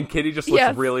 and Kitty just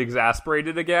looks really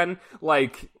exasperated again.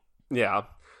 Like, yeah.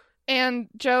 And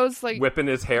Joe's like whipping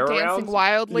his hair dancing around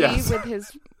wildly with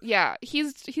his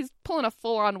he's pulling a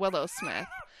full on Willow Smith.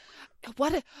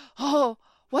 What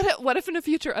if in a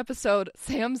future episode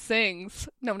Sam sings?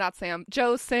 No, not Sam.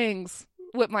 Joe sings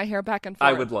 "Whip My Hair Back and Forth."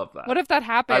 I would love that. What if that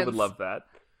happens? I would love that.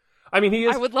 I mean, he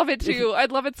is. I would love it too.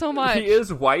 I'd love it so much. He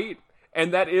is white,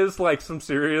 and that is like some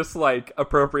serious like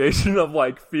appropriation of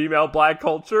like female black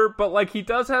culture. But like he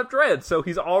does have dreads, so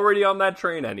he's already on that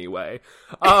train anyway.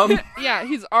 Yeah,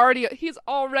 he's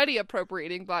already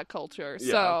appropriating black culture.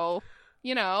 Yeah. So,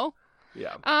 you know.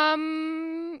 Yeah.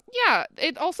 Yeah.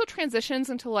 It also transitions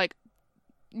into like,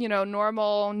 you know,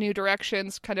 normal New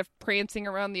Directions kind of prancing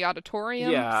around the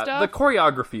auditorium stuff. The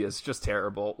choreography is just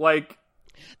terrible. Like,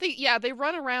 they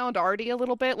run around Artie a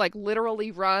little bit, like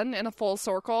literally run in a full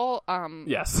circle.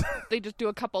 Yes. They just do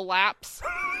a couple laps.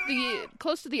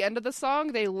 Close to the end of the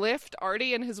song, they lift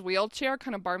Artie in his wheelchair,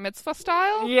 kind of bar mitzvah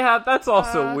style. Yeah, that's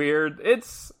also weird.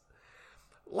 It's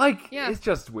like, it's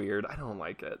just weird. I don't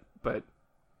like it, but...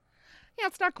 Yeah,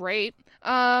 it's not great.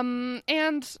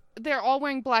 And they're all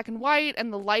wearing black and white,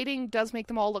 and the lighting does make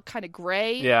them all look kind of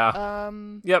gray. Yeah.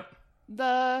 Yep.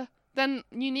 Then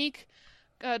Unique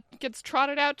gets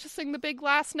trotted out to sing the big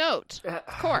last note. Of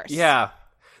course. Yeah.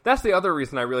 That's the other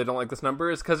reason I really don't like this number,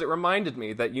 is because it reminded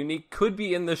me that Unique could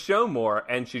be in the show more,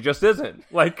 and she just isn't.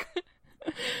 Like...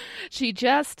 She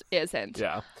just isn't.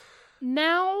 Yeah.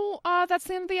 Now, that's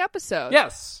the end of the episode.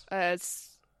 Yes.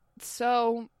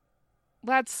 So,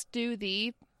 let's do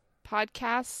the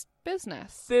podcast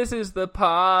business. This is the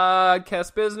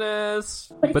podcast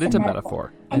business. But it's a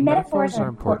metaphor. And metaphors are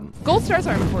important. Gold stars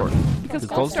are important because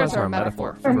gold stars are a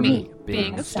metaphor for me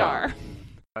being a star.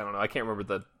 I don't know. I can't remember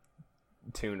the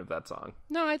tune of that song.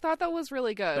 No, I thought that was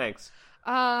really good. Thanks.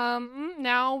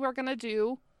 Now we're going to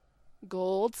do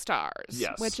gold stars.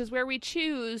 Yes. Which is where we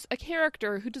choose a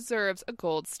character who deserves a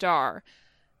gold star.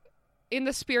 In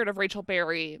the spirit of Rachel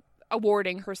Berry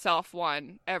awarding herself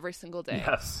one every single day.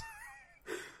 Yes.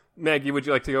 Maggie, would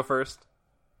you like to go first?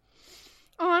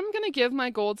 Oh, I'm going to give my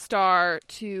gold star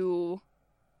to...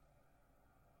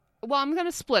 Well, I'm going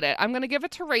to split it. I'm going to give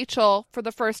it to Rachel for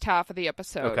the first half of the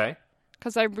episode. Okay.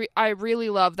 Because I really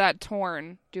love that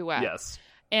Torn duet. Yes.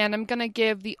 And I'm going to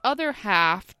give the other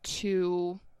half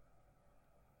to...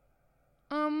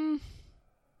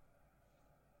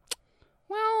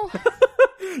 Well...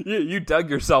 you dug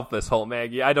yourself this hole,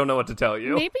 Maggie. I don't know what to tell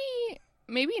you.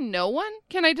 Maybe no one?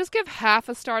 Can I just give half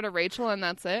a star to Rachel and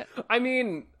that's it? I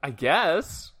mean, I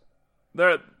guess.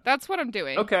 That's what I'm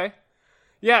doing. Okay.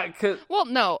 Yeah, Well,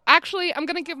 no. Actually, I'm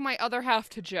going to give my other half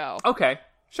to Joe. Okay.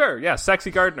 Sure, yeah. Sexy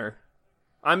Gardener.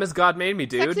 I'm as God made me,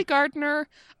 dude. Sexy Gardener.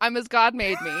 I'm as God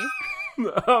made me.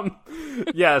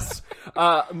 Yes.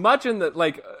 Much in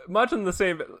the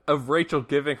same of Rachel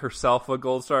giving herself a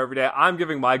gold star every day, I'm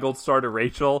giving my gold star to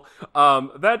Rachel.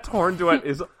 That Torn duet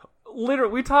is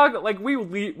literally,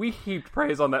 we heaped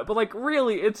praise on that, but like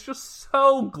really it's just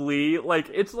so Glee.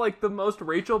 Like it's like the most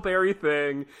Rachel Berry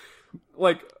thing.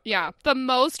 Like, yeah, the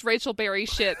most Rachel Berry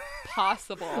shit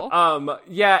possible.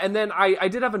 Yeah, and then I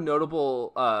did have a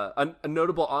notable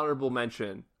honorable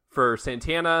mention for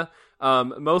Santana.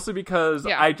 Mostly because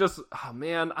I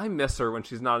miss her when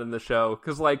she's not in the show.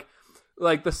 Because like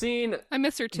the scene, I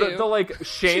miss her too. The like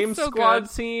Shame so Squad good.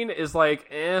 scene is like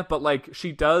but like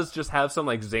she does just have some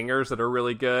like zingers that are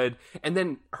really good, and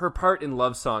then her part in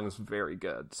Love Song is very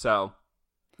good. So,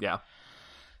 yeah.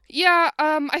 Yeah,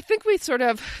 I think we sort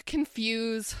of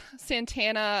confuse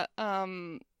Santana.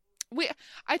 I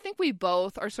think we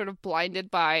both are sort of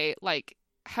blinded by like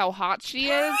how hot she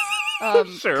is.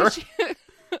 Sure.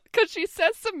 Because she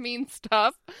says some mean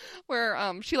stuff where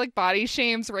she like body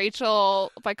shames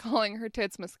Rachel by calling her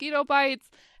tits mosquito bites.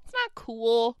 It's not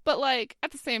cool, but like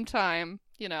at the same time,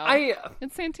 you know,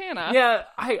 it's Santana. Yeah,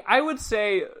 I would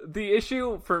say the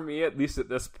issue for me, at least at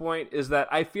this point, is that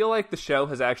I feel like the show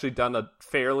has actually done a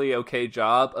fairly okay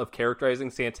job of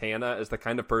characterizing Santana as the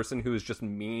kind of person who is just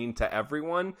mean to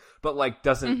everyone, but like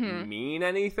doesn't mean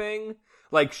anything.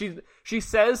 Like she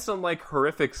says some like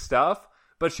horrific stuff,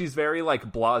 but she's very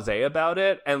like blasé about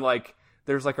it, and like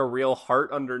there's like a real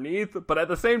heart underneath. But at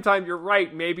the same time, you're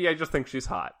right. Maybe I just think she's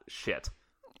hot. Shit.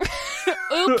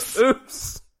 Oops.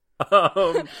 Oops.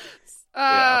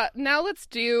 Yeah. Now let's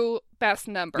do best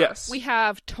number. Yes. We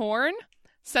have Torn,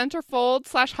 Centerfold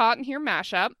 / Hot in Here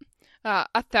mashup,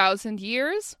 1,000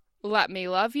 Years, Let Me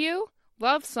Love You,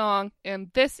 Love Song,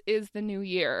 and This Is the New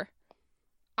Year.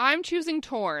 I'm choosing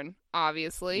Torn,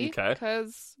 obviously,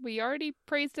 because we already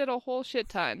praised it a whole shit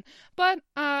ton. But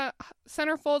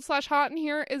Centerfold / Hot in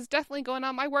Here is definitely going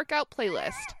on my workout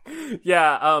playlist.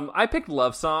 Yeah, I picked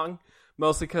Love Song.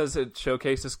 Mostly because it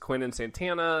showcases Quinn and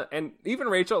Santana, and even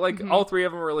Rachel. Like all three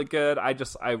of them are really good. I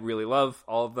really love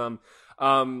all of them.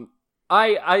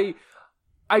 I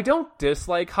don't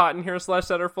dislike Hot in Here /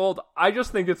 Centerfold. I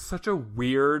just think it's such a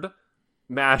weird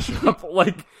mashup.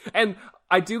 Like, and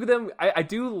I do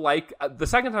like the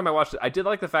second time I watched it, I did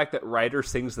like the fact that Ryder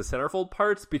sings the Centerfold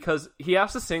parts because he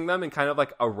has to sing them in kind of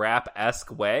like a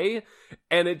rap-esque way,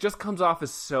 and it just comes off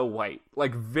as so white,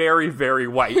 like very, very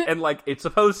white, and like it's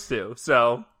supposed to.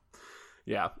 So,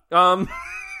 yeah. Now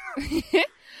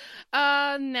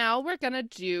we're gonna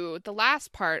do the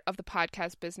last part of the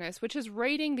podcast business, which is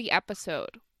rating the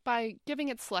episode by giving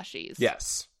it slushies.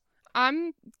 Yes.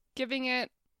 I'm giving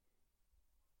it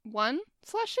 1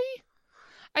 slushie.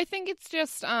 I think it's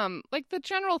just like the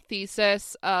general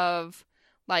thesis of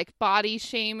like body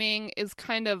shaming is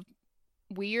kind of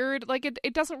weird. Like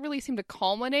it doesn't really seem to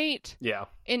culminate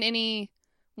in any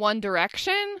one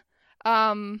direction.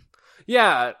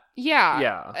 Yeah.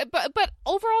 But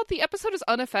overall the episode is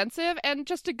unoffensive and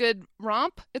just a good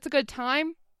romp. It's a good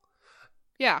time.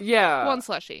 Yeah. 1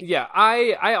 slushie. Yeah,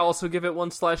 I also give it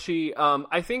 1 slushie.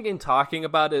 I think in talking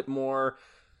about it more,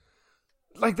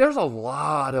 like, there's a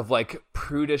lot of, like,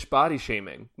 prudish body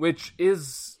shaming, which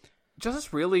is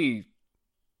just really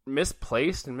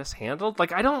misplaced and mishandled.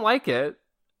 Like, I don't like it,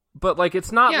 but, like,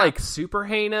 it's not, like, super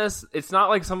heinous. It's not,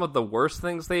 like, some of the worst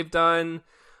things they've done.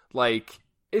 Like,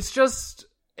 it's just,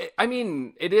 I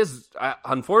mean, it is,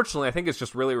 unfortunately, I think it's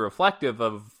just really reflective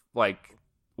of, like,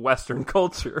 Western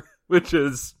culture, which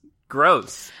is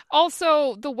gross.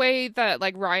 Also, the way that,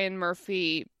 like, Ryan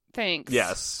Murphy thinks.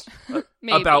 Yes.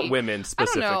 About women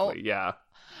specifically, yeah.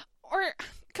 Or,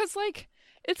 because, like,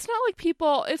 it's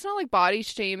not like body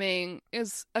shaming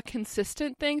is a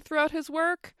consistent thing throughout his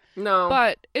work. No.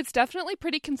 But it's definitely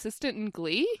pretty consistent in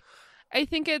Glee. I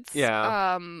think it's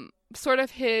sort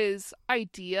of his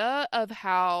idea of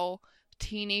how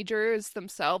teenagers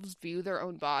themselves view their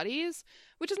own bodies,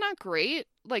 which is not great,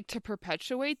 like, to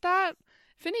perpetuate that.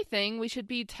 If anything, we should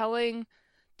be telling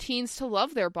teens to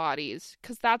love their bodies,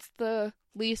 because that's the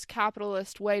least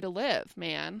capitalist way to live,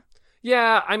 man.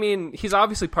 Yeah, I mean, he's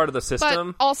obviously part of the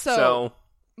system.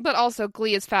 But also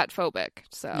Glee is fat phobic,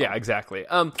 so. Yeah, exactly.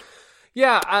 I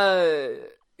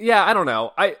don't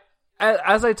know.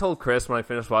 As I told Chris when I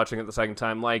finished watching it the second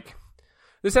time, like,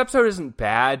 this episode isn't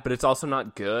bad, but it's also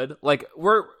not good. Like,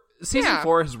 season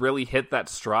 4 has really hit that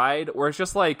stride where it's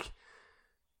just like,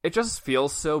 it just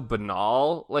feels so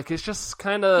banal. Like, it's just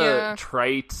kind of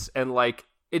trite, and like,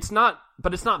 it's not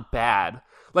bad.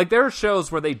 Like, there are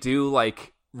shows where they do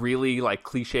like really like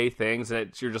cliche things,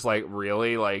 and you're just like,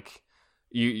 really, like,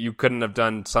 you couldn't have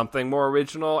done something more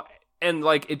original, and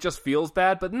like, it just feels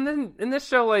bad. But then in this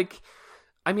show, like,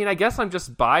 I mean, I guess I'm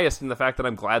just biased in the fact that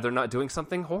I'm glad they're not doing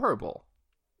something horrible.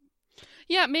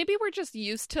 Yeah, maybe we're just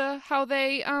used to how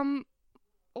they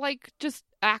like, just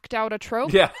act out a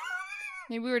trope. Yeah.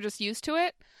 Maybe we were just used to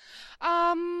it.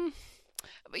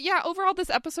 But yeah, overall, this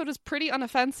episode is pretty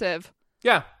unoffensive.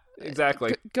 Yeah,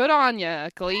 exactly. Good on ya,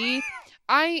 Glee.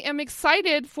 I am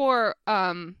excited for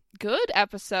good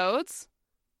episodes,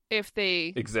 if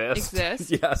they exist.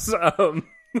 Yes.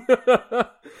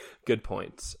 Good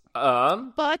points.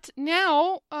 But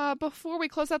now, before we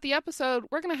close out the episode,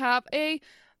 we're gonna have a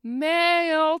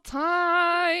mail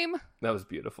time. That was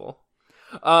beautiful.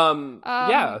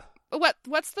 Yeah.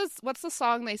 What's the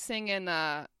song they sing in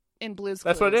Blue's Clues?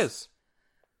 That's what it is.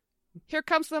 Here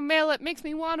comes the mail. It makes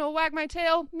me want to wag my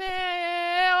tail.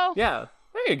 Mail. Yeah.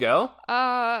 There you go.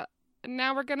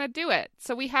 Now we're gonna do it.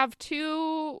 So we have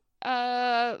two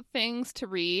things to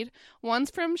read. One's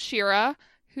from Shira,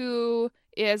 who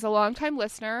is a longtime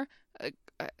listener.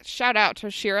 Shout out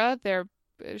to Shira.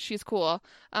 She's cool.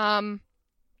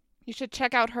 You should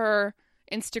check out her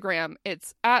Instagram.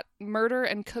 It's at Murder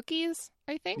and Cookies,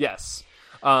 I think. Yes.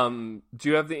 Do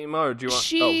you have the email, or do you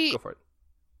want? Go for it.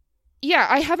 Yeah,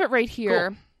 I have it right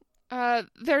here. Cool.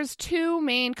 There's two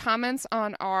main comments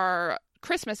on our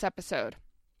Christmas episode.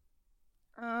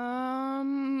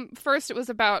 First, it was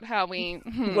about how we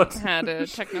had a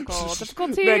technical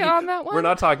difficulty Maggie, on that one. We're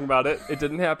not talking about it. It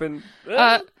didn't happen.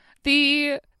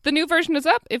 The new version is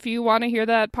up if you want to hear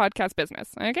that podcast business.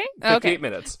 Okay? 58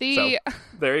 minutes. So,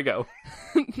 there you go.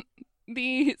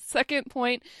 The second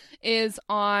point is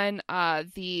on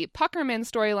the Puckerman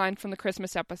storyline from the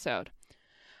Christmas episode.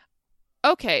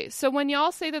 Okay, so when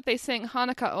y'all say that they sing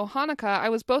Hanukkah, oh Hanukkah, I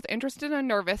was both interested and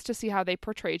nervous to see how they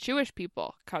portray Jewish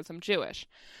people, because I'm Jewish.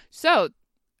 So,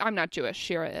 I'm not Jewish,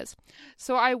 Shira is.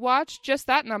 So I watched just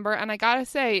that number, and I gotta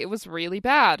say, it was really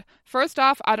bad. First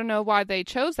off, I don't know why they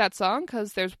chose that song,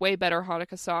 because there's way better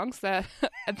Hanukkah songs that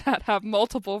have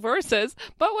multiple verses,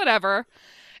 but whatever.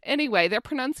 Anyway, their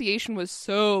pronunciation was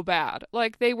so bad.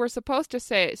 Like, they were supposed to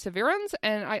say Severans,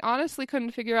 and I honestly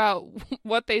couldn't figure out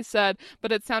what they said,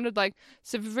 but it sounded like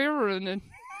Severan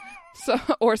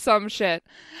or some shit.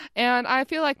 And I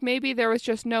feel like maybe there was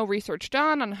just no research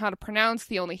done on how to pronounce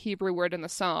the only Hebrew word in the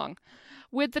song.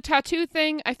 With the tattoo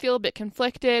thing, I feel a bit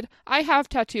conflicted. I have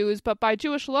tattoos, but by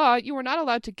Jewish law, you are not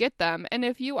allowed to get them, and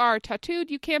if you are tattooed,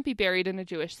 you can't be buried in a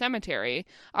Jewish cemetery.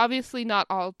 Obviously, not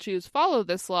all Jews follow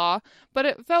this law, but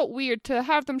it felt weird to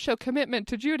have them show commitment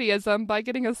to Judaism by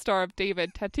getting a Star of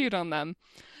David tattooed on them.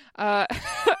 And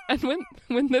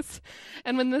when this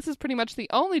is pretty much the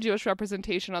only Jewish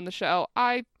representation on the show,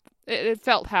 it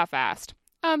felt half-assed.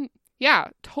 Yeah,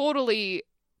 totally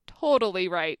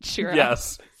right, Shira.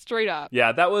 Yes. Straight up.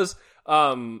 Yeah, that was,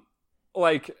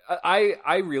 like,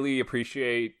 I really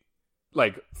appreciate,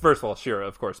 like, first of all, Shira,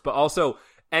 of course, but also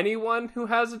anyone who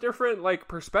has a different, like,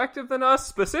 perspective than us,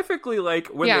 specifically, like,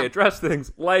 when they address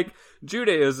things like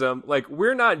Judaism. Like,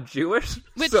 we're not Jewish,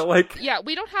 so, like... Yeah,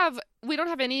 we don't have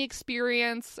any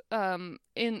experience,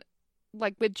 in,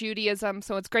 like, with Judaism,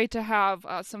 so it's great to have,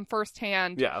 some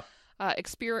firsthand... Yeah.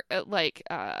 Experience,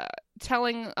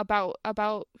 telling about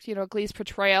Glee's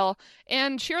portrayal.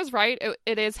 And Shira's right,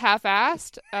 it is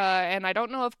half-assed, and I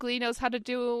don't know if Glee knows how to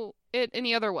do it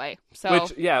any other way. So,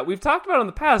 which, yeah, we've talked about in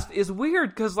the past, is weird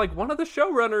because, like, one of the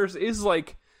showrunners is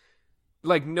like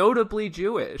notably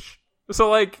Jewish, So,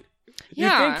 like, you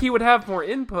think he would have more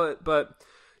input, but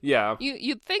yeah.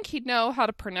 You'd think he'd know how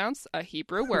to pronounce a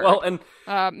Hebrew word. Well, and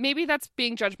maybe that's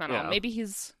being judgmental. Yeah.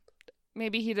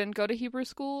 Maybe he didn't go to Hebrew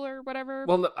school or whatever.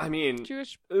 Well, I mean,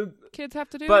 Jewish kids have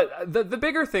to do. But the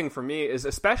bigger thing for me is,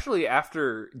 especially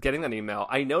after getting that email,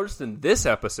 I noticed in this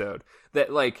episode that,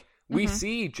 like, we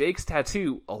see Jake's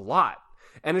tattoo a lot.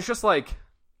 And it's just like...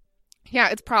 Yeah,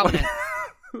 it's prominent.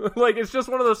 Like, it's just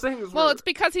one of those things Well, it's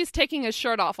because he's taking his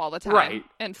shirt off all the time. Right.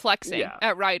 And flexing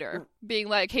at Ryder. Being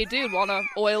like, hey, dude, want to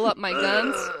oil up my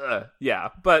guns? Yeah,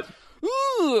 but...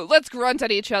 Ooh, let's grunt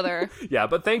at each other. Yeah,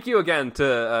 but thank you again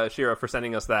to Shira for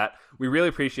sending us that. We really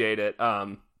appreciate it.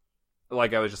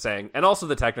 Like I was just saying. And also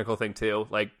the technical thing, too.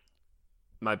 Like,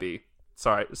 might be.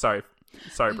 Sorry,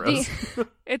 bros.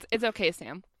 It's okay,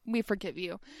 Sam. We forgive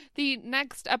you. The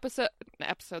next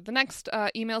the next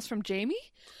email's from Jamie.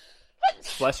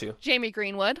 Bless you. Jamie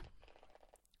Greenwood.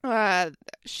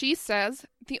 She says,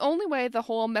 the only way the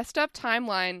whole messed up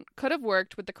timeline could have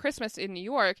worked with the Christmas in New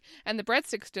York and the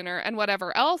breadsticks dinner and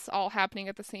whatever else all happening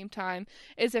at the same time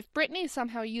is if Brittany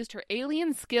somehow used her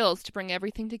alien skills to bring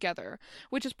everything together,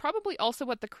 which is probably also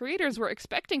what the creators were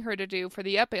expecting her to do for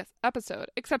the episode,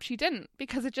 except she didn't,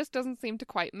 because it just doesn't seem to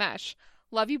quite mesh.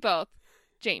 Love you both,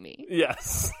 Jamie.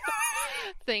 Yes.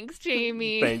 Thanks,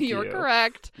 Jamie. Thank You're you.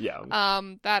 correct. Yeah.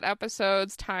 That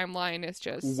episode's timeline is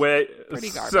just pretty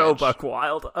garbage. So buck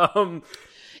wild.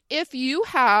 If you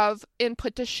have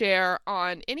input to share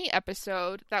on any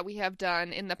episode that we have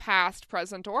done in the past,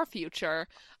 present, or future,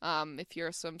 if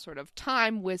you're some sort of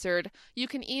time wizard, you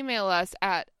can email us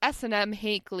at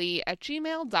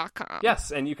snmhakely@gmail.com.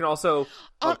 Yes, and you can also...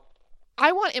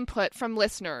 I want input from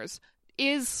listeners.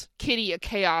 Is Kitty a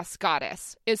chaos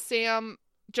goddess? Is Sam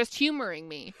just humoring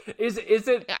me? Is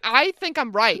it... I think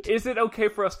I'm right. Is it okay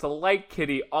for us to like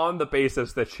Kitty on the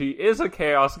basis that she is a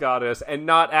chaos goddess and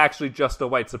not actually just a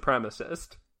white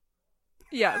supremacist?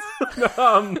 Yes.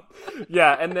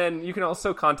 Yeah, and then you can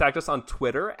also contact us on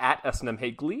Twitter at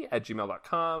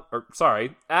snmhakeley@gmail.com. Or,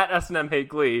 sorry, at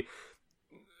snmhakeley.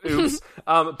 Oops.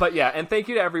 But yeah, and thank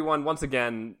you to everyone once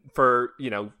again for,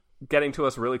 getting to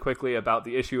us really quickly about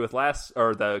the issue with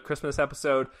the Christmas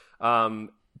episode.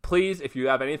 Please, if you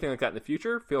have anything like that in the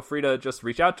future, feel free to just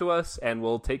reach out to us and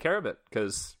we'll take care of it,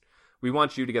 because we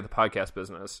want you to get the podcast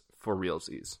business for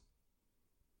realsies.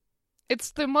 It's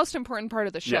the most important part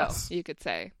of the show, you could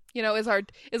say. Is our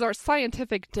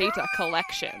scientific data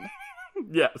collection.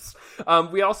 Yes.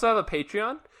 We also have a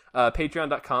Patreon,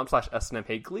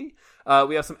 patreon.com/snmhakeley.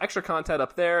 We have some extra content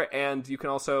up there, and you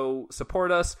can also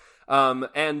support us.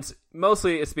 And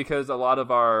mostly it's because a lot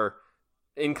of our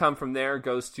income from there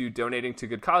goes to donating to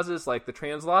good causes like the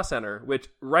Trans Law Center, which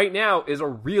right now is a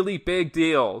really big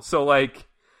deal. So,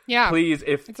 please,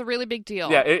 it's a really big deal.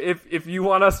 Yeah, if you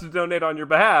want us to donate on your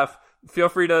behalf, feel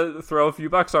free to throw a few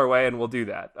bucks our way, and we'll do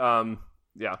that.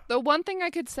 Yeah. The one thing I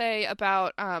could say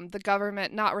about the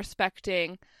government not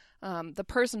respecting the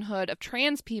personhood of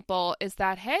trans people is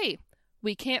that, hey,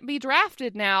 we can't be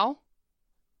drafted now.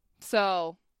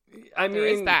 So, there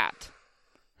is that.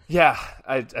 Yeah,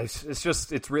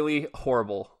 it's really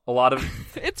horrible. A lot of...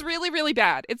 It's really, really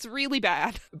bad. It's really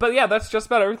bad. But yeah, that's just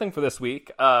about everything for this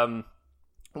week.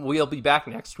 We'll be back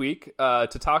next week to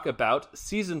talk about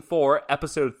Season 4,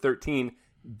 Episode 13,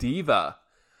 Diva.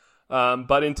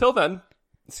 But until then,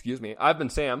 excuse me, I've been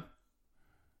Sam.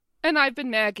 And I've been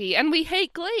Maggie, and we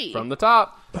hate Glee. From the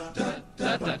top.